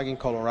get a tag in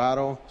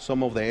Colorado,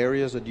 some of the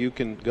areas that you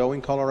can go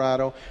in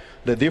Colorado.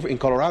 In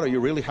Colorado, you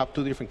really have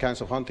 2 different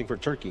kinds of hunting for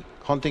turkey.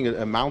 Hunting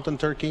a mountain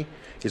turkey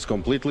is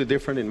completely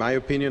different, in my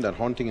opinion, than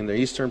hunting in the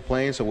eastern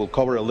plains. So we'll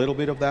cover a little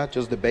bit of that,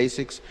 just the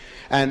basics.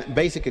 And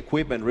basic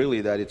equipment,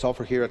 really, that it's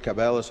offered here at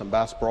Cabela's and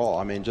Bass Pro.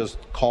 I mean, just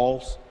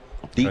calls,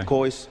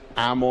 decoys,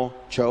 ammo,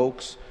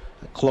 chokes,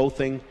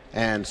 clothing,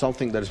 and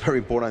something that is very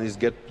important is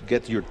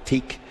get your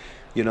teak.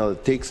 You know,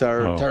 the ticks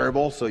are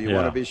terrible, so you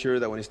want to be sure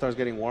that when it starts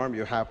getting warm,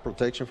 you have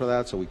protection for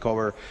that. So we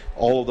cover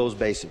all of those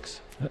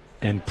basics.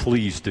 And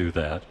please do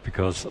that,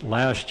 because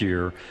last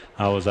year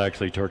I was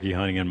actually turkey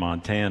hunting in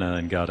Montana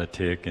and got a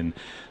tick and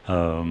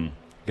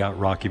got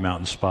Rocky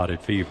Mountain spotted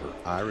fever.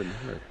 I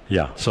remember.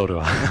 Yeah, so do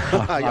I.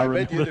 I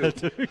bet you do.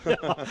 Too.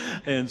 Yeah.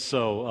 And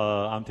so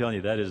I'm telling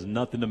you, that is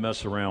nothing to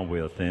mess around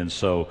with. And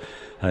so,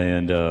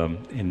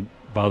 and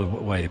by the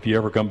way, if you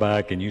ever come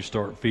back and you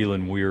start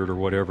feeling weird or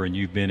whatever, and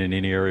you've been in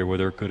any area where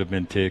there could have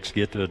been ticks,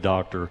 get to the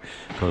doctor,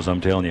 because I'm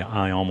telling you,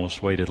 I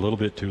almost waited a little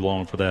bit too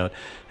long for that,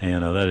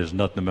 and that is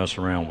nothing to mess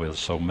around with.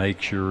 So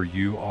make sure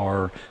you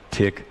are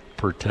tick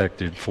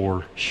protected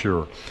for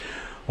sure.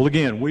 Well,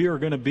 again, we are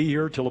going to be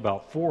here till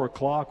about 4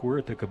 o'clock. We're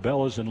at the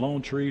Cabela's in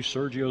Lone Tree.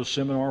 Sergio's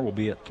seminar will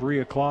be at 3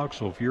 o'clock.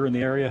 So if you're in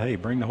the area, hey,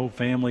 bring the whole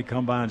family.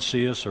 Come by and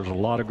see us. There's a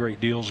lot of great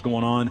deals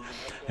going on.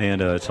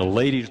 And it's a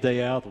ladies'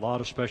 day out. A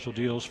lot of special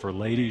deals for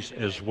ladies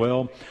as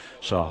well.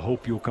 So I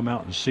hope you'll come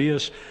out and see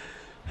us.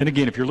 And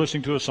again, if you're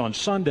listening to us on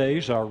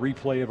Sundays, our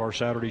replay of our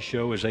Saturday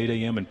show is 8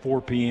 a.m. and 4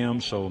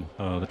 p.m. So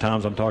the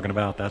times I'm talking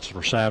about, that's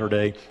for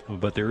Saturday.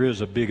 But there is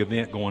a big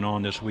event going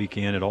on this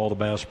weekend at all the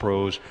Bass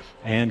Pros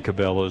and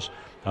Cabela's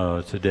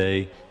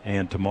today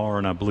and tomorrow.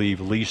 And I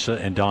believe Lisa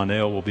and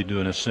Donnell will be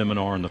doing a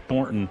seminar in the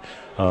Thornton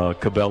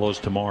Cabela's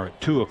tomorrow at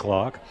 2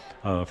 o'clock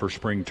for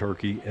spring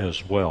turkey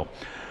as well.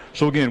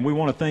 So, again, we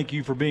want to thank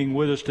you for being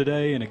with us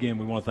today. And, again,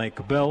 we want to thank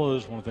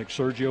Cabela's, want to thank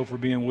Sergio for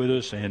being with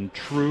us, and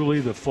truly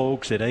the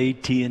folks at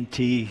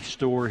AT&T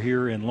store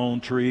here in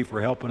Lone Tree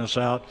for helping us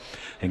out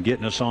and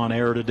getting us on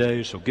air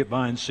today. So get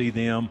by and see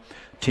them.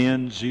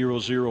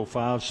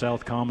 10005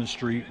 South Common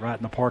Street, right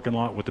in the parking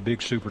lot with the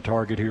big Super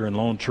Target here in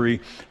Lone Tree.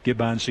 Get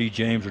by and see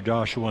James or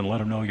Joshua and let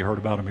them know you heard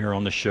about them here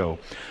on the show.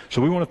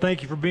 So we want to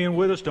thank you for being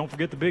with us. Don't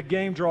forget the big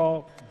game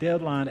draw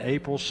deadline,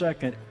 April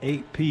 2nd,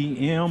 8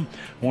 p.m.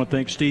 I want to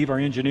thank Steve, our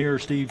engineer.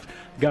 Steve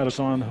got us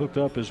on hooked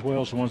up as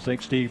well, so I want to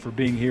thank Steve for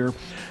being here.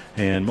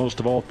 And most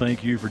of all,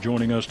 thank you for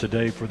joining us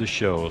today for the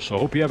show. So I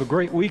hope you have a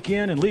great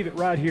weekend, and leave it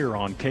right here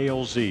on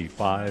KLZ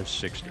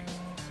 560.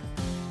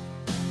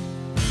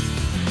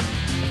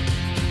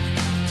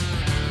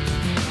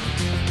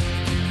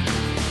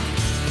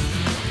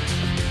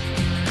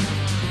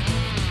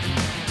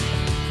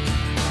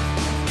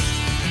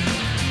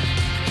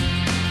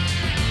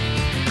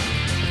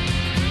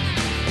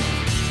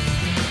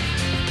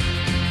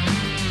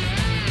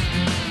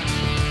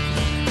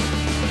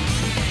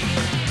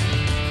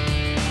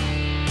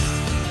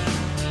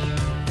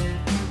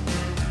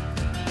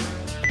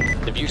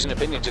 views and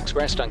opinions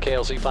expressed on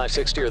KLZ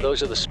 560 are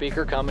those of the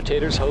speaker,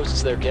 commentators,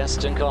 hosts, their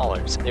guests, and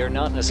callers. They are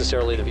not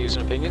necessarily the views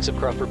and opinions of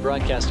Crawford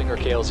Broadcasting or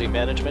KLZ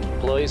management,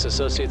 employees,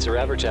 associates, or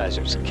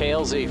advertisers.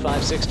 KLZ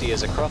 560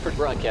 is a Crawford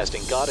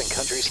Broadcasting God and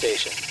Country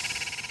station.